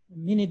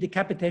 Mini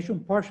decapitation,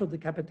 partial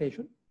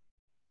decapitation.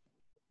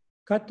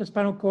 Cut the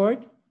spinal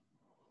cord.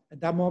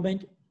 At that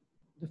moment,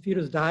 the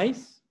fetus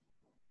dies.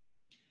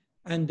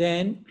 And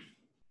then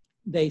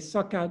they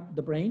suck out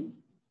the brain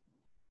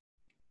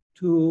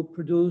to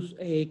produce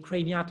a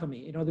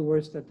craniotomy. In other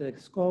words, that the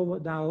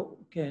skull now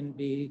can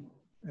be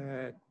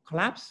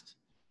collapsed,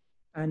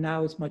 and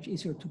now it's much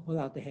easier to pull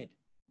out the head,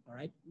 all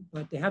right?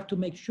 But they have to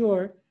make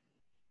sure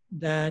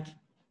that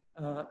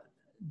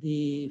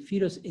the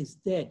fetus is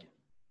dead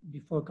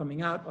before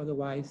coming out,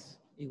 otherwise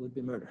it would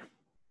be murder,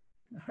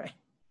 all right?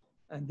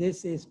 And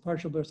this is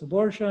partial birth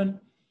abortion.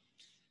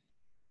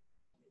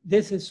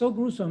 This is so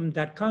gruesome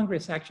that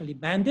Congress actually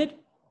banned it,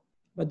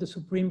 but the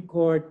Supreme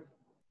Court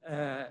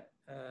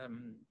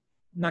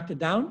knocked it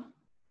down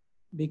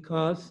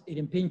because it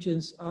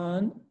impinges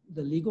on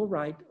the legal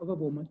right of a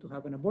woman to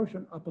have an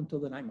abortion up until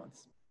the 9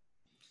 months.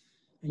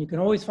 And you can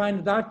always find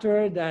a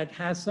doctor that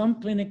has some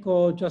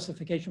clinical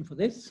justification for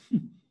this,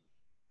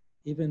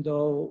 even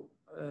though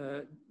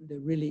there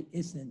really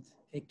isn't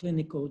a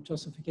clinical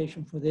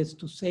justification for this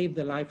to save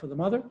the life of the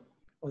mother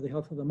or the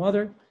health of the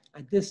mother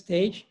at this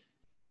stage,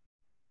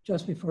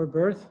 just before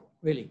birth,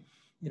 really.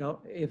 You know,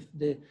 if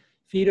the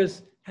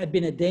fetus had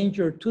been a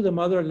danger to the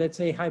mother, let's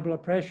say high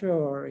blood pressure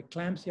or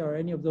eclampsia or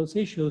any of those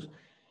issues,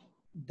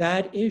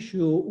 that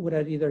issue would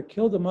have either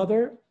killed the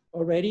mother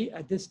already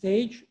at this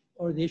stage,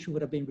 or the issue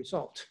would have been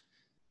resolved,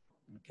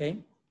 okay,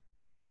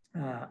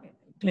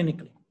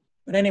 clinically.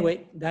 But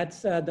anyway,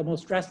 that's the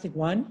most drastic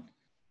one,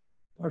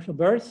 partial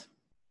birth,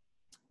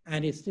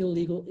 and it's still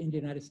legal in the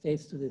United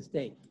States to this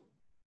day.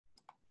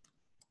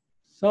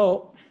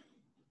 So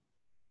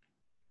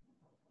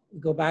we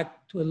go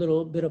back to a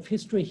little bit of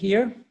history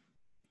here.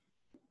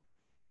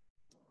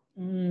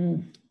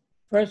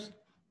 First,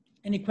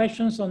 any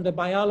questions on the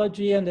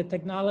biology and the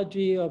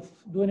technology of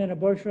doing an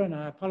abortion?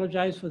 I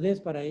apologize for this,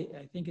 but I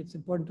think it's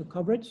important to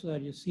cover it so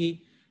that you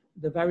see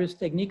the various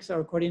techniques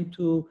are according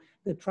to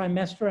the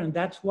trimester, and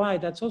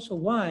that's also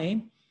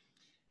why,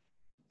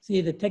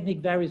 see, the technique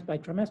varies by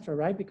trimester,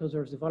 right? Because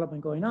there's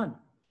development going on.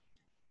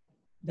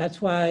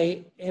 That's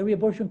why every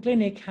abortion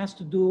clinic has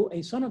to do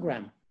a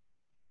sonogram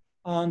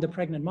on the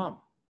pregnant mom,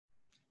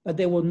 but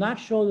they will not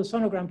show the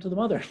sonogram to the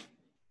mother.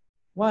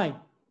 Why?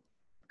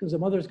 Because the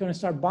mother is going to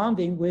start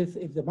bonding with,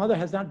 if the mother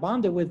has not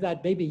bonded with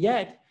that baby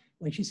yet,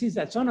 when she sees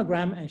that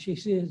sonogram and she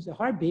sees the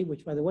heartbeat,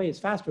 which by the way is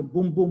faster,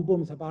 boom, boom,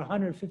 boom, it's about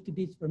 150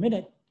 beats per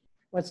minute.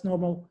 What's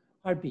normal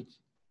heartbeats?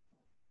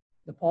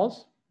 The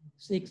pulse,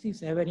 60,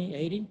 70,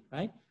 80,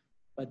 right?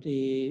 But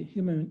the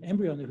human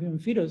embryo, the human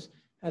fetus,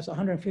 has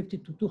 150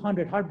 to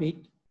 200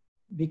 heartbeat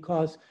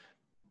because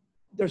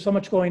there's so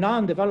much going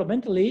on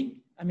developmentally.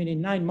 I mean,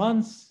 in 9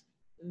 months,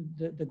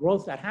 the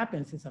growth that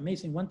happens is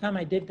amazing. One time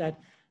I did that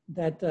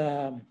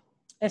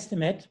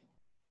estimate.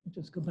 Let's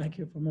just go back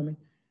here for a moment.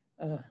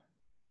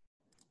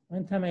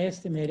 One time I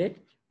estimated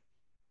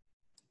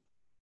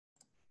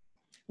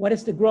what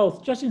is the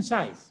growth, just in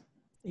size,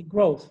 the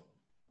growth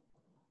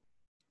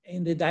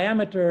in the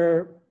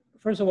diameter.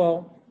 First of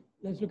all,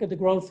 let's look at the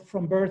growth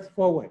from birth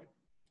forward.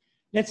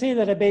 Let's say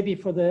that a baby,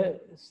 for the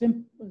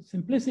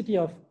simplicity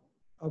of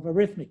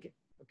arithmetic,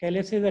 okay,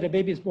 let's say that a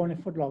baby is born a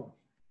foot long,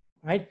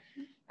 right?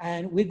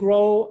 And we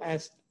grow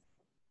as,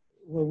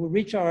 well, we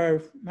reach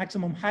our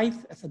maximum height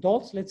as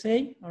adults, let's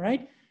say, all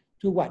right,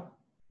 to what?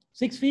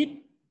 6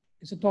 feet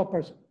is a tall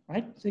person,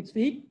 right? 6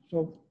 feet,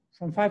 so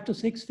from 5 to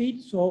 6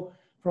 feet. So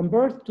from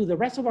birth to the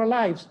rest of our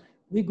lives,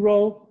 we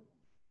grow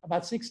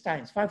about 6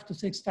 times, 5 to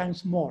 6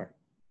 times more,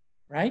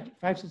 right?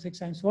 5 to 6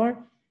 times more.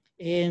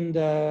 In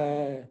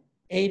the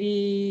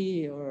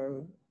 80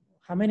 or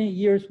how many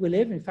years we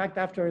live. In fact,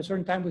 after a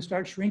certain time, we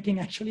start shrinking.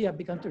 Actually, I've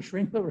begun to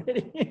shrink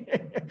already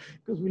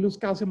because we lose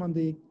calcium on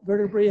the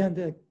vertebrae and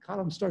the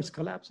column starts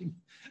collapsing.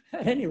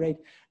 At any rate,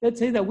 let's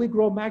say that we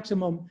grow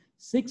maximum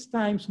 6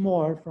 times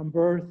more from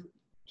birth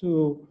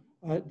to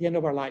the end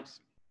of our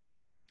lives.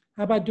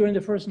 How about during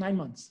the first 9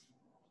 months?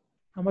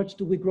 How much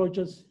do we grow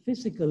just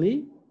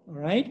physically, all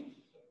right?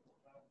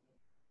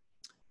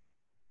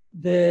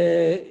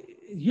 The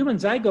human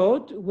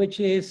zygote, which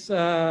is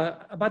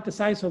about the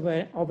size of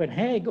an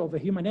egg, of a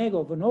human egg,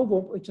 of an ovo,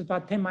 which is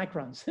about 10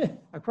 microns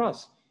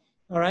across,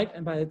 all right?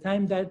 And by the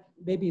time that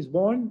baby is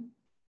born,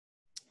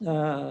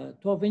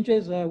 12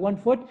 inches, 1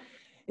 foot,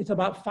 it's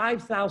about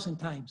 5,000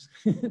 times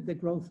the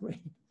growth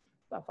rate,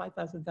 about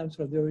 5,000 times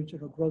from the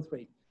original growth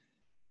rate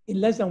in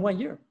less than 1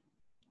 year.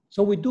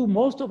 So we do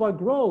most of our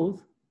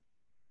growth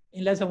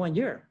in less than 1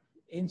 year.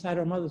 Inside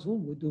our mother's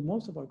womb, we do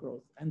most of our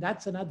growth. And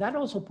that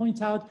also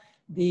points out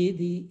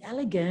the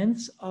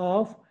elegance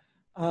of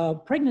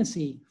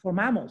pregnancy for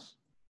mammals,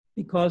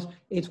 because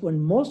it's when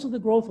most of the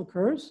growth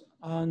occurs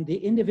on the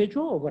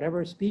individual or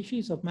whatever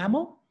species of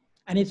mammal,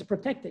 and it's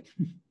protected.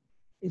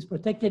 It's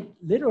protected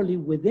literally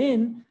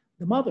within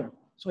the mother.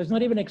 So it's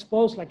not even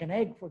exposed like an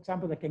egg, for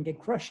example, that can get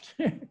crushed,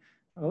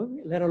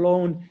 let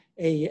alone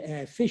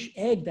a fish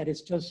egg that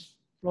is just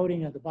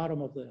floating at the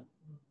bottom of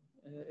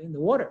in the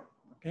water,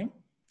 okay?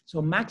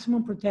 So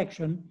maximum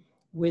protection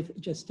with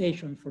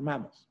gestation for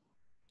mammals.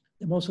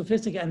 The most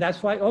sophisticated, and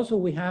that's why also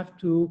we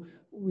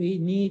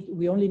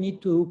only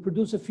need to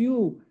produce a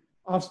few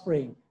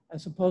offspring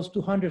as opposed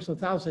to hundreds of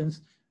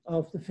thousands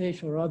of the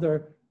fish or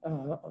other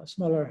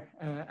smaller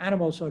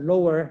animals or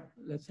lower,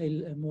 let's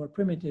say more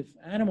primitive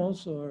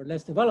animals or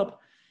less developed,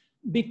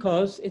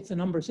 because it's a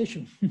numbers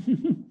issue.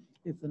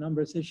 It's a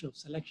numbers issue of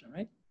selection,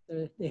 right?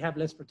 They have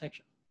less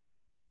protection.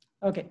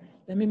 Okay,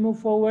 let me move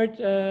forward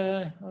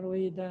all the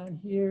way down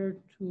here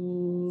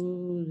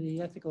to the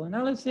ethical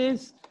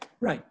analysis.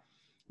 Right,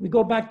 we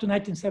go back to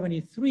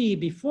 1973.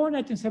 Before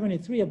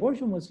 1973,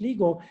 abortion was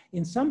legal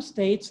in some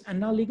states and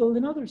not legal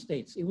in other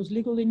states. It was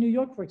legal in New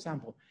York, for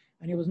example,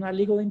 and it was not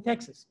legal in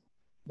Texas.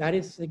 That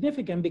is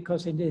significant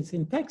because it is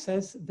in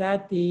Texas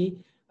that the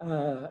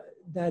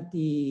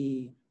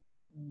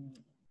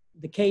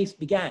case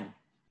began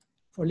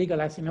for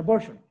legalizing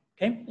abortion,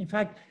 okay? In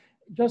fact,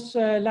 just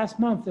last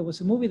month, there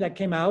was a movie that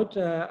came out.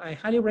 I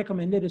highly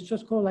recommend it. It's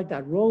just called like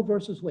that, Roe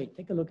versus Wade.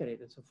 Take a look at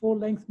it. It's a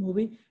full-length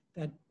movie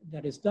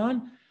that is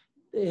done,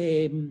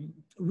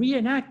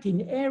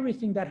 reenacting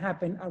everything that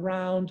happened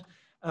around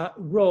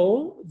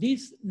Roe.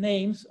 These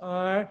names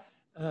are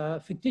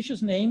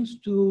fictitious names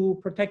to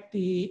protect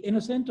the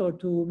innocent or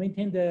to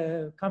maintain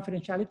the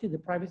confidentiality, the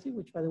privacy,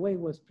 which, by the way,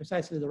 was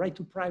precisely the right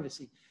to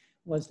privacy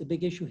was the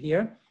big issue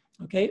here.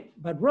 Okay,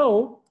 but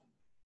Roe,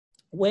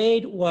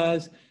 Wade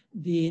was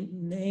the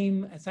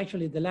name, it's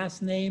actually the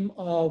last name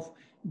of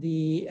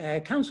the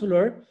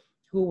counselor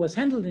who was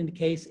handling the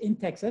case in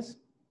Texas,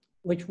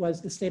 which was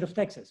the state of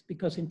Texas,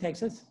 because in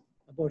Texas,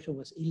 abortion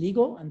was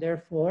illegal, and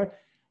therefore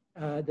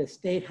the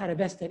state had a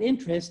vested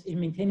interest in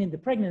maintaining the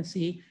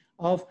pregnancy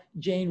of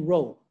Jane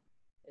Roe.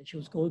 She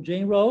was called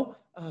Jane Roe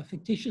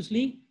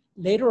fictitiously.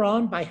 Later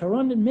on, by her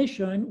own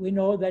admission, we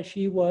know that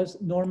she was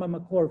Norma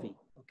McCorvey,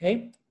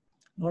 okay?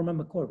 Norma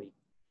McCorvey.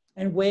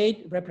 And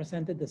Wade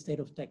represented the state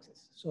of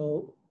Texas.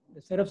 So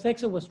the state of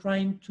Texas was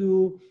trying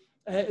to,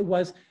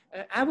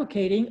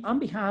 advocating on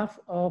behalf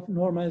of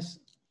Norma's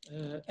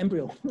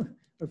embryo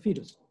or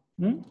fetus.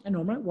 And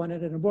Norma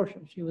wanted an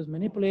abortion. She was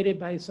manipulated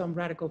by some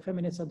radical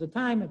feminists at the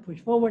time and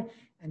pushed forward.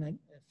 And a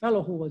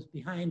fellow who was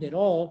behind it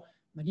all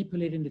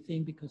manipulating the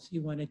thing because he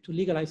wanted to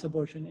legalize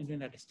abortion in the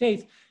United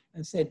States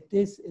and said,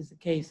 this is a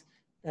case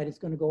that is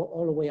going to go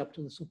all the way up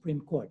to the Supreme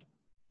Court.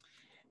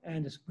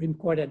 And the Supreme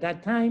Court at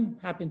that time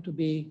happened to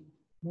be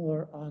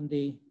more on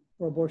the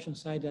pro-abortion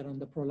side than on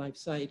the pro-life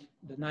side,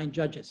 the 9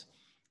 judges.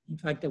 In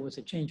fact, there was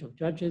a change of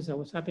judges that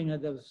was happening.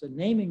 There was a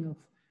naming of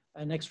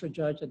an extra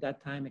judge at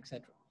that time,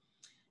 etc.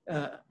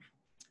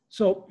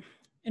 So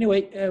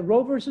anyway,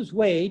 Roe versus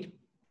Wade,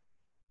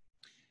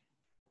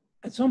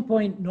 at some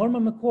point, Norma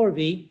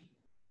McCorvey,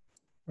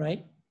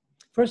 right?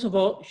 First of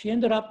all, she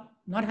ended up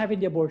not having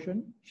the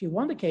abortion. She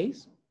won the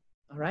case,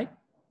 all right,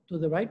 to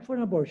the right for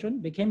an abortion,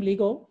 became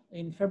legal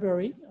in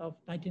February of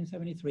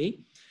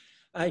 1973.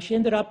 She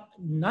ended up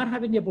not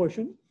having the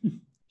abortion.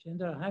 She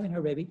ended up having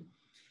her baby,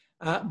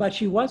 but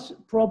she was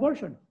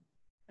pro-abortion,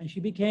 and she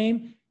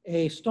became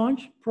a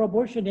staunch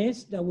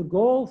pro-abortionist that would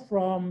go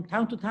from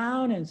town to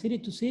town and city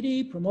to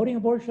city, promoting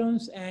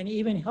abortions and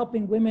even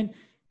helping women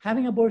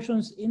having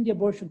abortions in the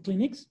abortion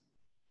clinics.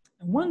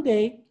 And one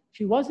day,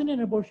 she was in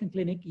an abortion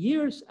clinic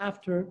years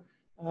after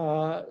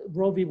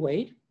Roe v.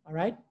 Wade, all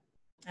right?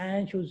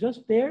 And she was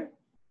just there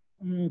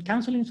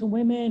counseling some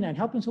women and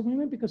helping some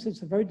women because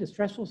it's a very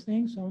distressful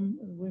thing. Some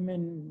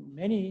women,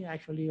 many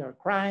actually are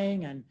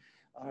crying and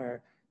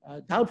are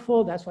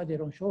doubtful. That's why they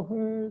don't show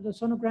her the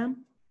sonogram.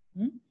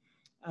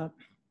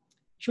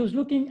 She was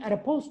looking at a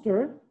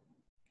poster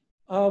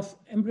of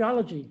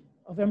embryology,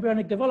 of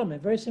embryonic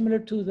development, very similar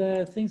to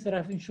the things that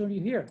I've been showing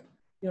you here.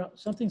 You know,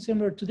 something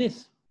similar to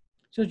this.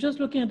 She was just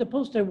looking at the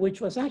poster,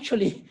 which was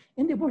actually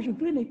in the abortion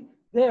clinic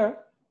there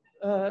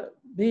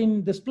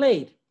being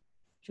displayed.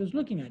 She was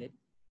looking at it.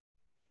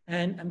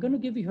 And I'm going to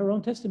give you her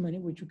own testimony,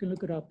 which you can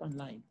look it up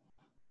online.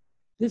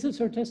 This is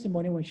her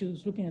testimony when she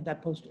was looking at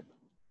that poster.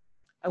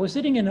 I was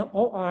sitting in an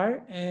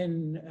OR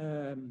and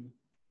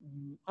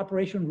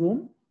operation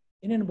room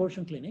in an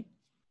abortion clinic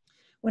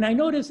when I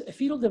noticed a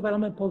fetal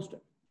development poster.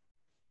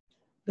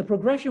 The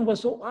progression was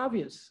so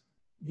obvious.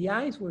 The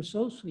eyes were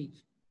so sweet.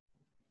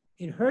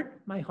 It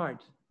hurt my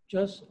heart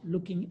just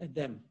looking at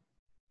them.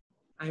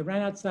 I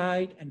ran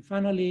outside and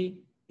finally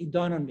it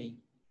dawned on me.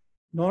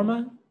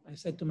 Norma, I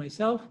said to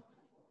myself,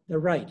 they're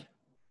right.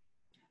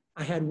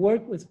 I had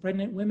worked with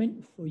pregnant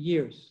women for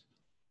years.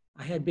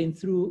 I had been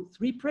through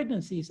 3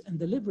 pregnancies and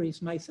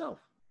deliveries myself.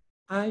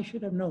 I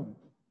should have known.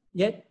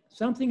 Yet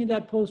something in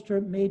that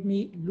poster made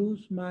me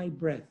lose my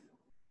breath.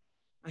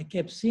 I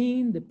kept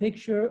seeing the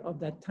picture of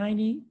that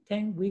tiny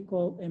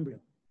 10-week-old embryo.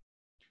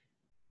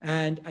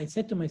 And I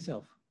said to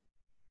myself,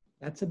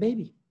 that's a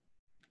baby.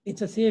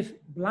 It's as if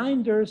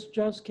blinders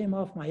just came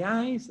off my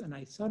eyes and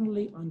I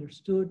suddenly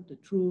understood the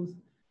truth,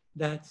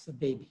 that's a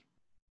baby.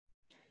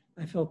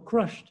 I felt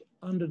crushed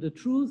under the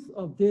truth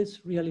of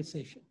this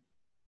realization.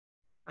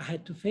 I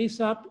had to face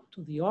up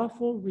to the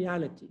awful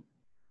reality.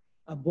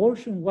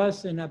 Abortion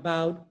wasn't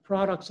about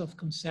products of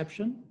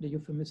conception, the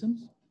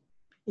euphemisms.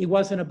 It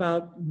wasn't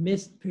about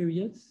missed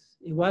periods.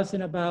 It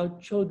wasn't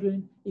about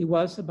children. It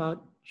was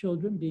about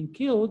children being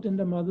killed in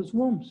their mother's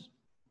wombs.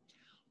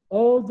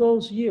 All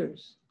those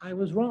years, I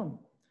was wrong.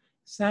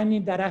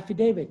 Signing that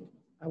affidavit,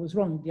 I was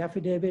wrong. The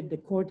affidavit, the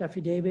court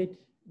affidavit,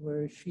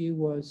 where she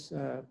was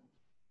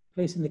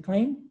placing the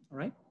claim, all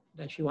right,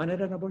 that she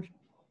wanted an abortion.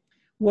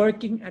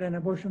 Working at an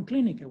abortion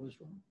clinic, I was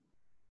wrong.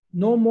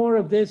 No more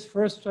of this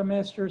first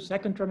trimester,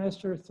 second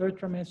trimester, third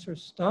trimester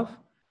stuff.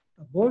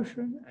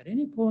 Abortion at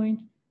any point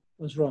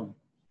was wrong.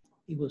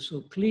 It was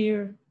so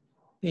clear,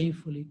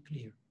 painfully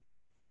clear.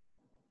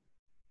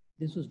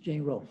 This was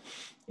Jane Roe,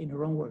 in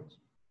her own words.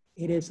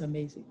 It is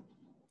amazing.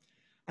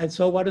 And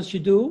so what does she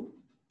do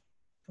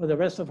for the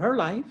rest of her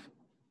life?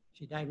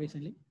 She died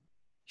recently.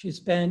 She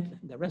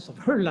spent the rest of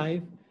her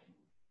life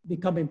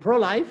becoming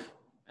pro-life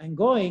and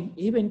going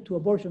even to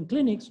abortion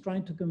clinics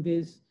trying to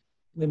convince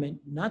women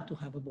not to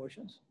have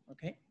abortions,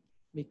 okay?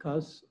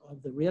 Because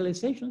of the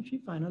realization she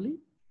finally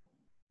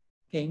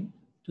came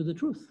to the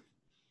truth.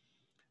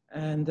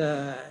 And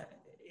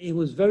it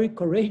was very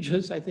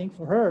courageous, I think,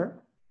 for her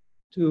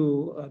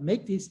to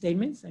make these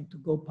statements and to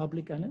go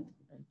public on it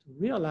and to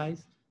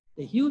realize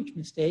the huge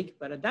mistake.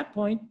 But at that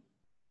point,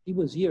 it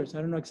was years.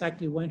 I don't know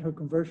exactly when her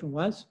conversion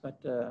was,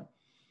 but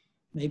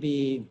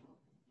maybe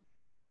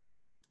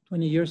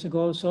 20 years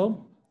ago or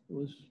so. It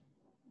was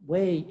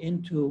way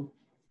into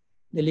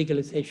the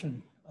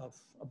legalization of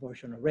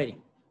abortion already.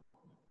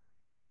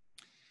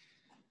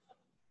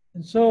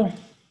 And so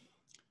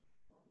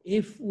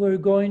if we're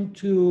going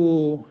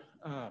to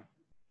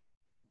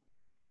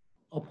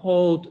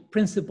uphold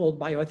principled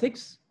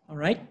bioethics, all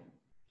right,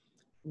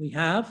 we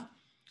have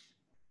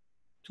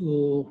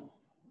to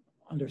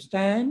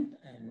understand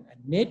and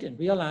admit and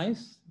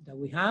realize that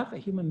we have a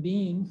human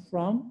being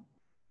from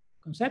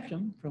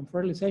conception, from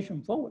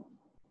fertilization forward.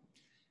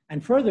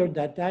 And further,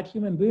 that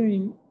human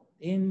being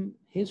in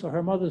his or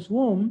her mother's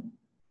womb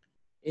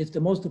is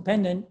the most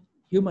dependent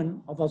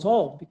human of us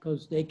all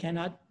because they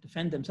cannot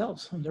defend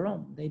themselves on their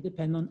own. They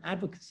depend on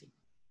advocacy,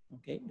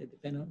 okay? They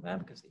depend on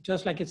advocacy.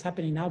 Just like it's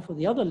happening now for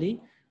the elderly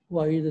who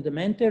are either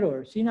demented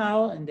or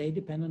senile, and they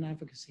depend on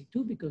advocacy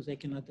too because they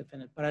cannot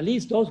defend it. But at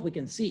least those we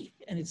can see,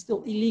 and it's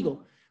still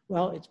illegal.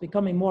 Well, it's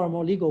becoming more and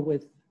more legal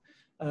with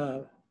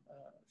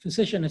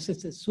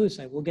physician-assisted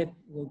suicide. We'll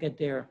get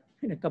there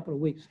in a couple of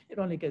weeks. It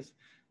only gets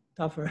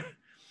tougher.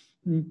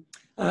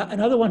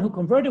 Another one who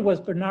converted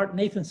was Bernard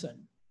Nathanson.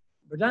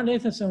 Bernard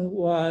Nathanson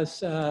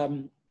was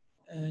an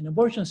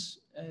abortion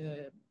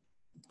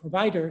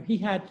provider. He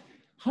had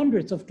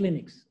hundreds of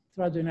clinics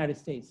throughout the United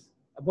States,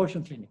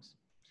 abortion clinics.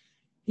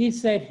 He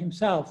said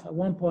himself at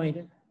one point,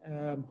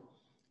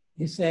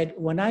 he said,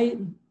 when I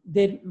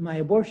did my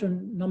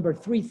abortion number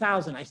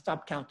 3,000, I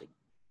stopped counting,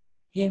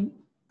 him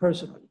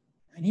personally.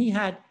 And he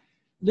had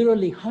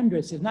literally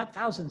hundreds, if not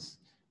thousands,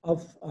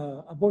 of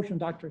abortion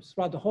doctors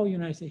throughout the whole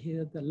United States. He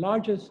had the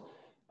largest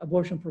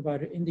abortion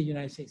provider in the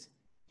United States.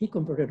 He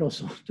converted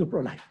also to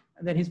pro-life.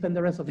 And then he spent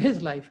the rest of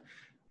his life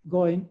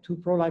going to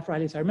pro-life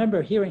rallies. I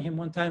remember hearing him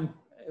one time,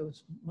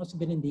 must have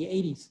been in the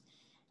 80s,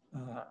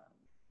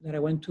 that I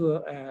went to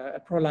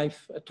a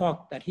pro-life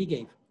talk that he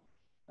gave.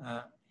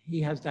 He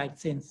has died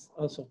since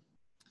also.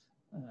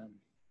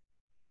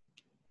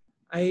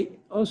 I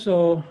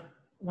also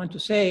want to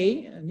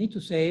say, need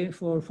to say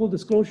for full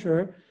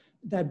disclosure,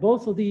 that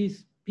both of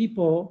these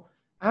people,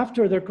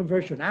 after their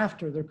conversion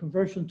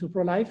to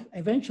pro-life,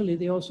 eventually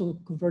they also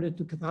converted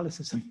to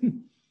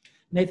Catholicism.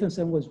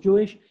 Nathanson was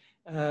Jewish.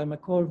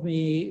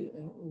 McCorvey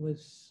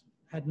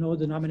had no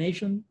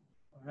denomination,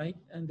 all right?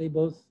 And they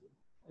both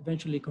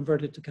eventually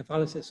converted to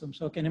Catholicism.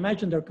 So I can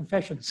imagine their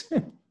confessions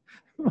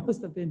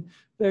must have been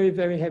very,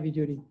 very heavy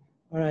duty,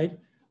 all right?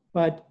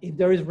 But if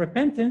there is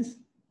repentance,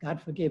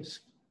 God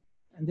forgives.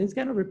 And this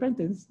kind of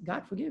repentance,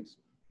 God forgives,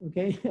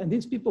 okay? And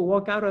these people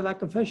walk out of that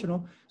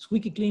confessional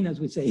squeaky clean, as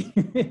we say,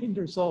 in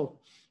their soul.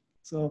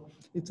 So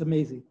it's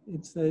amazing.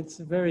 It's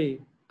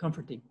very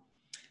comforting.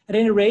 At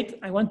any rate,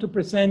 I want to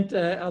present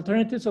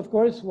alternatives, of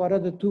course. What are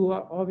the two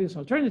obvious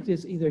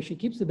alternatives? Either she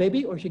keeps the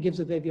baby or she gives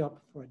the baby up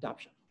for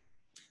adoption.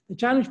 The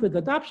challenge with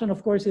adoption,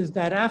 of course, is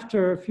that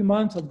after a few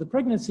months of the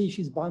pregnancy,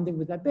 she's bonding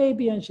with that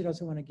baby and she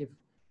doesn't want to give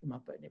him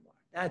up anymore.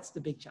 That's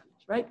the big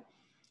challenge, right?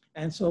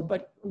 And so,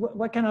 but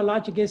what kind of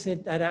logic is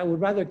it that I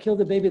would rather kill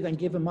the baby than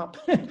give him up?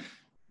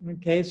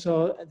 Okay,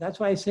 so that's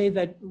why I say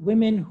that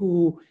women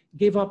who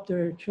give up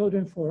their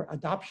children for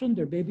adoption,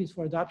 their babies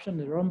for adoption,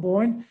 their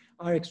unborn,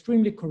 are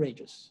extremely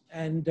courageous.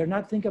 And they're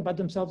not thinking about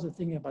themselves, they're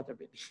thinking about their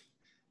baby.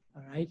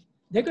 All right,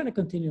 they're going to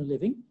continue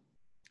living.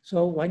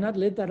 So why not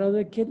let that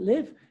other kid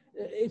live?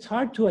 It's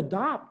hard to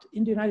adopt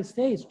in the United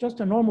States.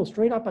 Just a normal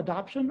straight up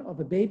adoption of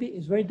a baby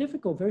is very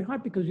difficult, very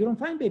hard, because you don't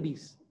find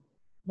babies.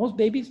 Most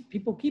babies,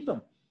 people keep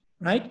them,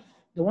 right?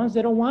 The ones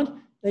they don't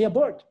want, they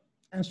abort.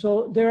 And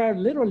so there are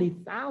literally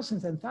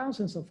thousands and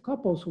thousands of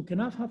couples who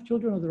cannot have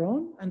children of their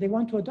own and they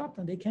want to adopt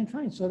and they can't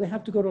find. So they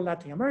have to go to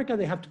Latin America,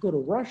 they have to go to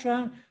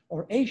Russia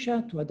or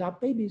Asia to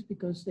adopt babies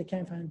because they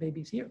can't find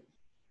babies here.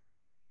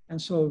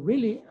 And so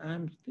really,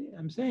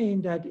 I'm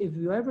saying that if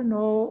you ever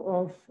know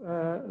of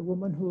a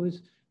woman who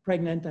is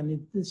pregnant and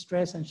in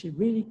distress and she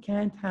really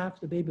can't have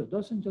the baby or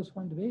doesn't just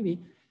want the baby,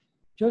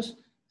 just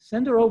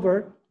send her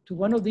over to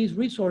one of these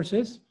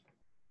resources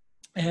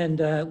and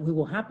we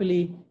will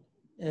happily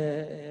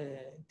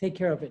take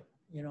care of it,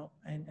 you know,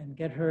 and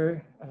get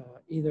her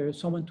either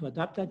someone to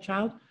adopt that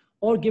child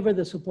or give her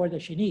the support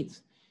that she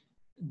needs.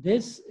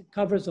 This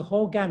covers the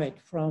whole gamut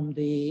from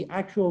the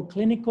actual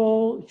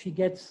clinical. She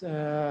gets,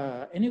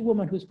 any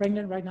woman who's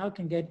pregnant right now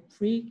can get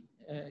free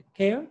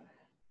care,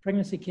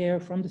 pregnancy care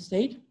from the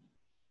state.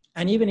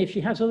 And even if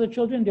she has other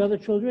children,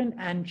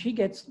 and she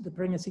gets the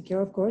pregnancy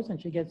care, of course, and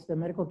she gets the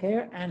medical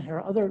care, and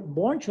her other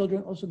born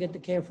children also get the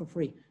care for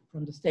free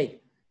from the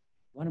state.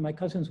 One of my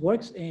cousins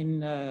works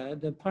in the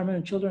Department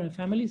of Children and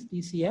Families,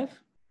 DCF,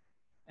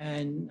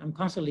 and I'm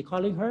constantly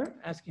calling her,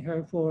 asking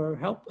her for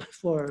help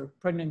for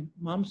pregnant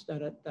moms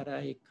that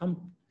I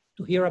come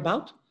to hear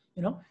about,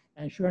 you know,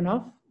 and sure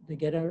enough, they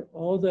get her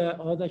all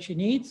that she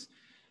needs,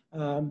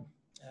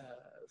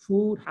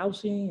 food,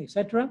 housing,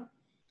 etc.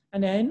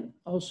 And then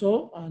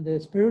also on the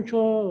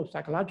spiritual,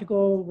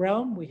 psychological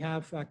realm, we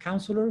have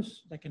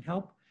counselors that can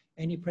help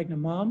any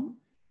pregnant mom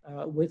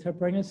with her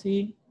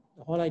pregnancy.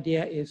 The whole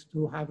idea is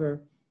to have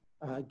her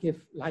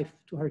give life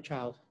to her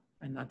child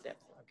and not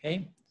death,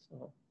 okay?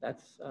 So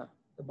that's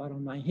the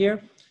bottom line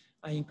here.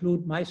 I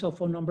include my cell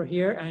phone number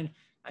here, and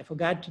I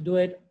forgot to do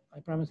it. I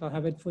promise I'll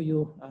have it for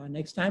you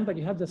next time, but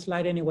you have the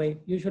slide anyway.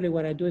 Usually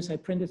what I do is I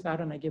print this out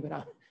and I give it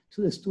out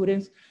to the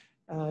students.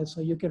 So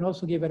you can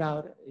also give it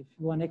out. If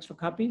you want extra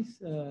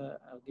copies,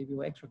 I'll give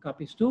you extra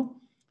copies too,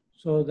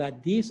 so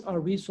that these are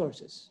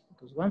resources.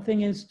 Because one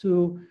thing is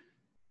to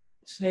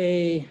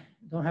say,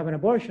 don't have an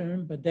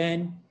abortion, but then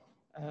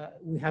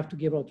we have to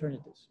give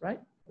alternatives,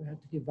 right? We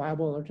have to give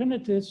viable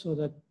alternatives so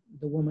that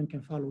the woman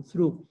can follow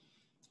through.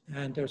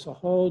 And there's a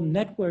whole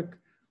network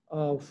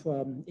of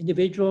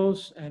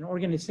individuals and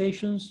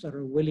organizations that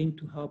are willing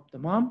to help the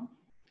mom.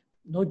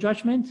 No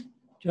judgment,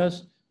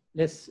 just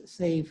let's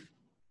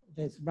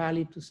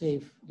rally to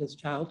save this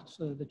child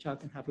so that the child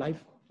can have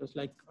life, just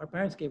like our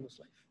parents gave us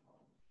life.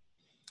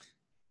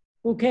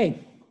 Okay,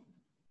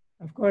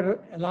 I've covered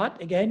a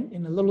lot, again,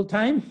 in a little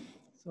time.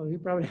 So you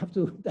probably have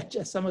to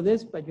digest some of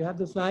this, but you have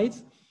the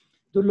slides.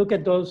 Do look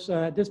at those.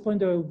 At this point,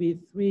 there will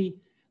be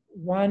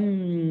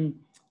one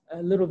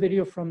little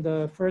video from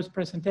the first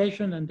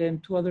presentation, and then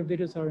 2 other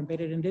videos are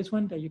embedded in this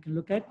one that you can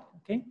look at,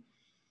 okay?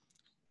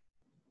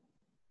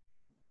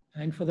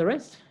 And for the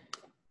rest,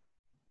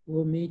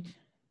 we'll meet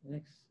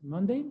next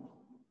Monday,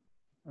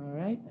 all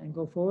right, and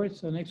go forward.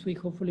 So next week,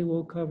 hopefully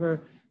we'll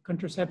cover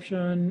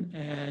contraception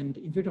and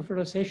in vitro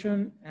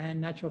fertilization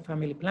and natural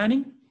family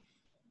planning.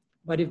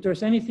 But if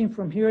there's anything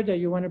from here that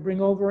you want to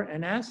bring over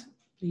and ask,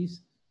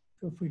 please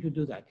feel free to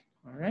do that,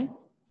 all right?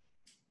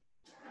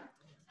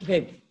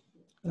 Okay,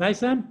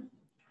 Liza,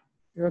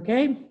 you're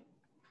okay?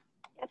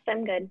 Yes,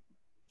 I'm good.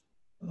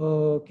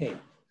 Okay,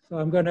 so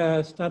I'm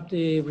gonna stop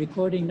the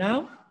recording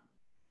now.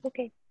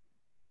 Okay.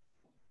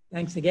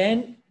 Thanks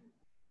again.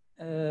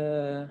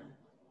 Let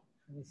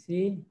me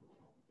see.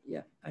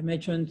 Yeah, I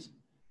mentioned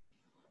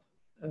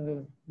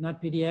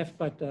not PDF,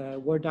 but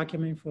Word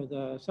document for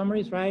the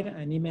summaries, right?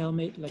 And email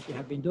me like you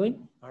have been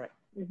doing. All right.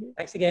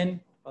 Thanks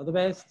again. All the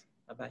best.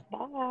 Bye-bye.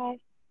 Bye.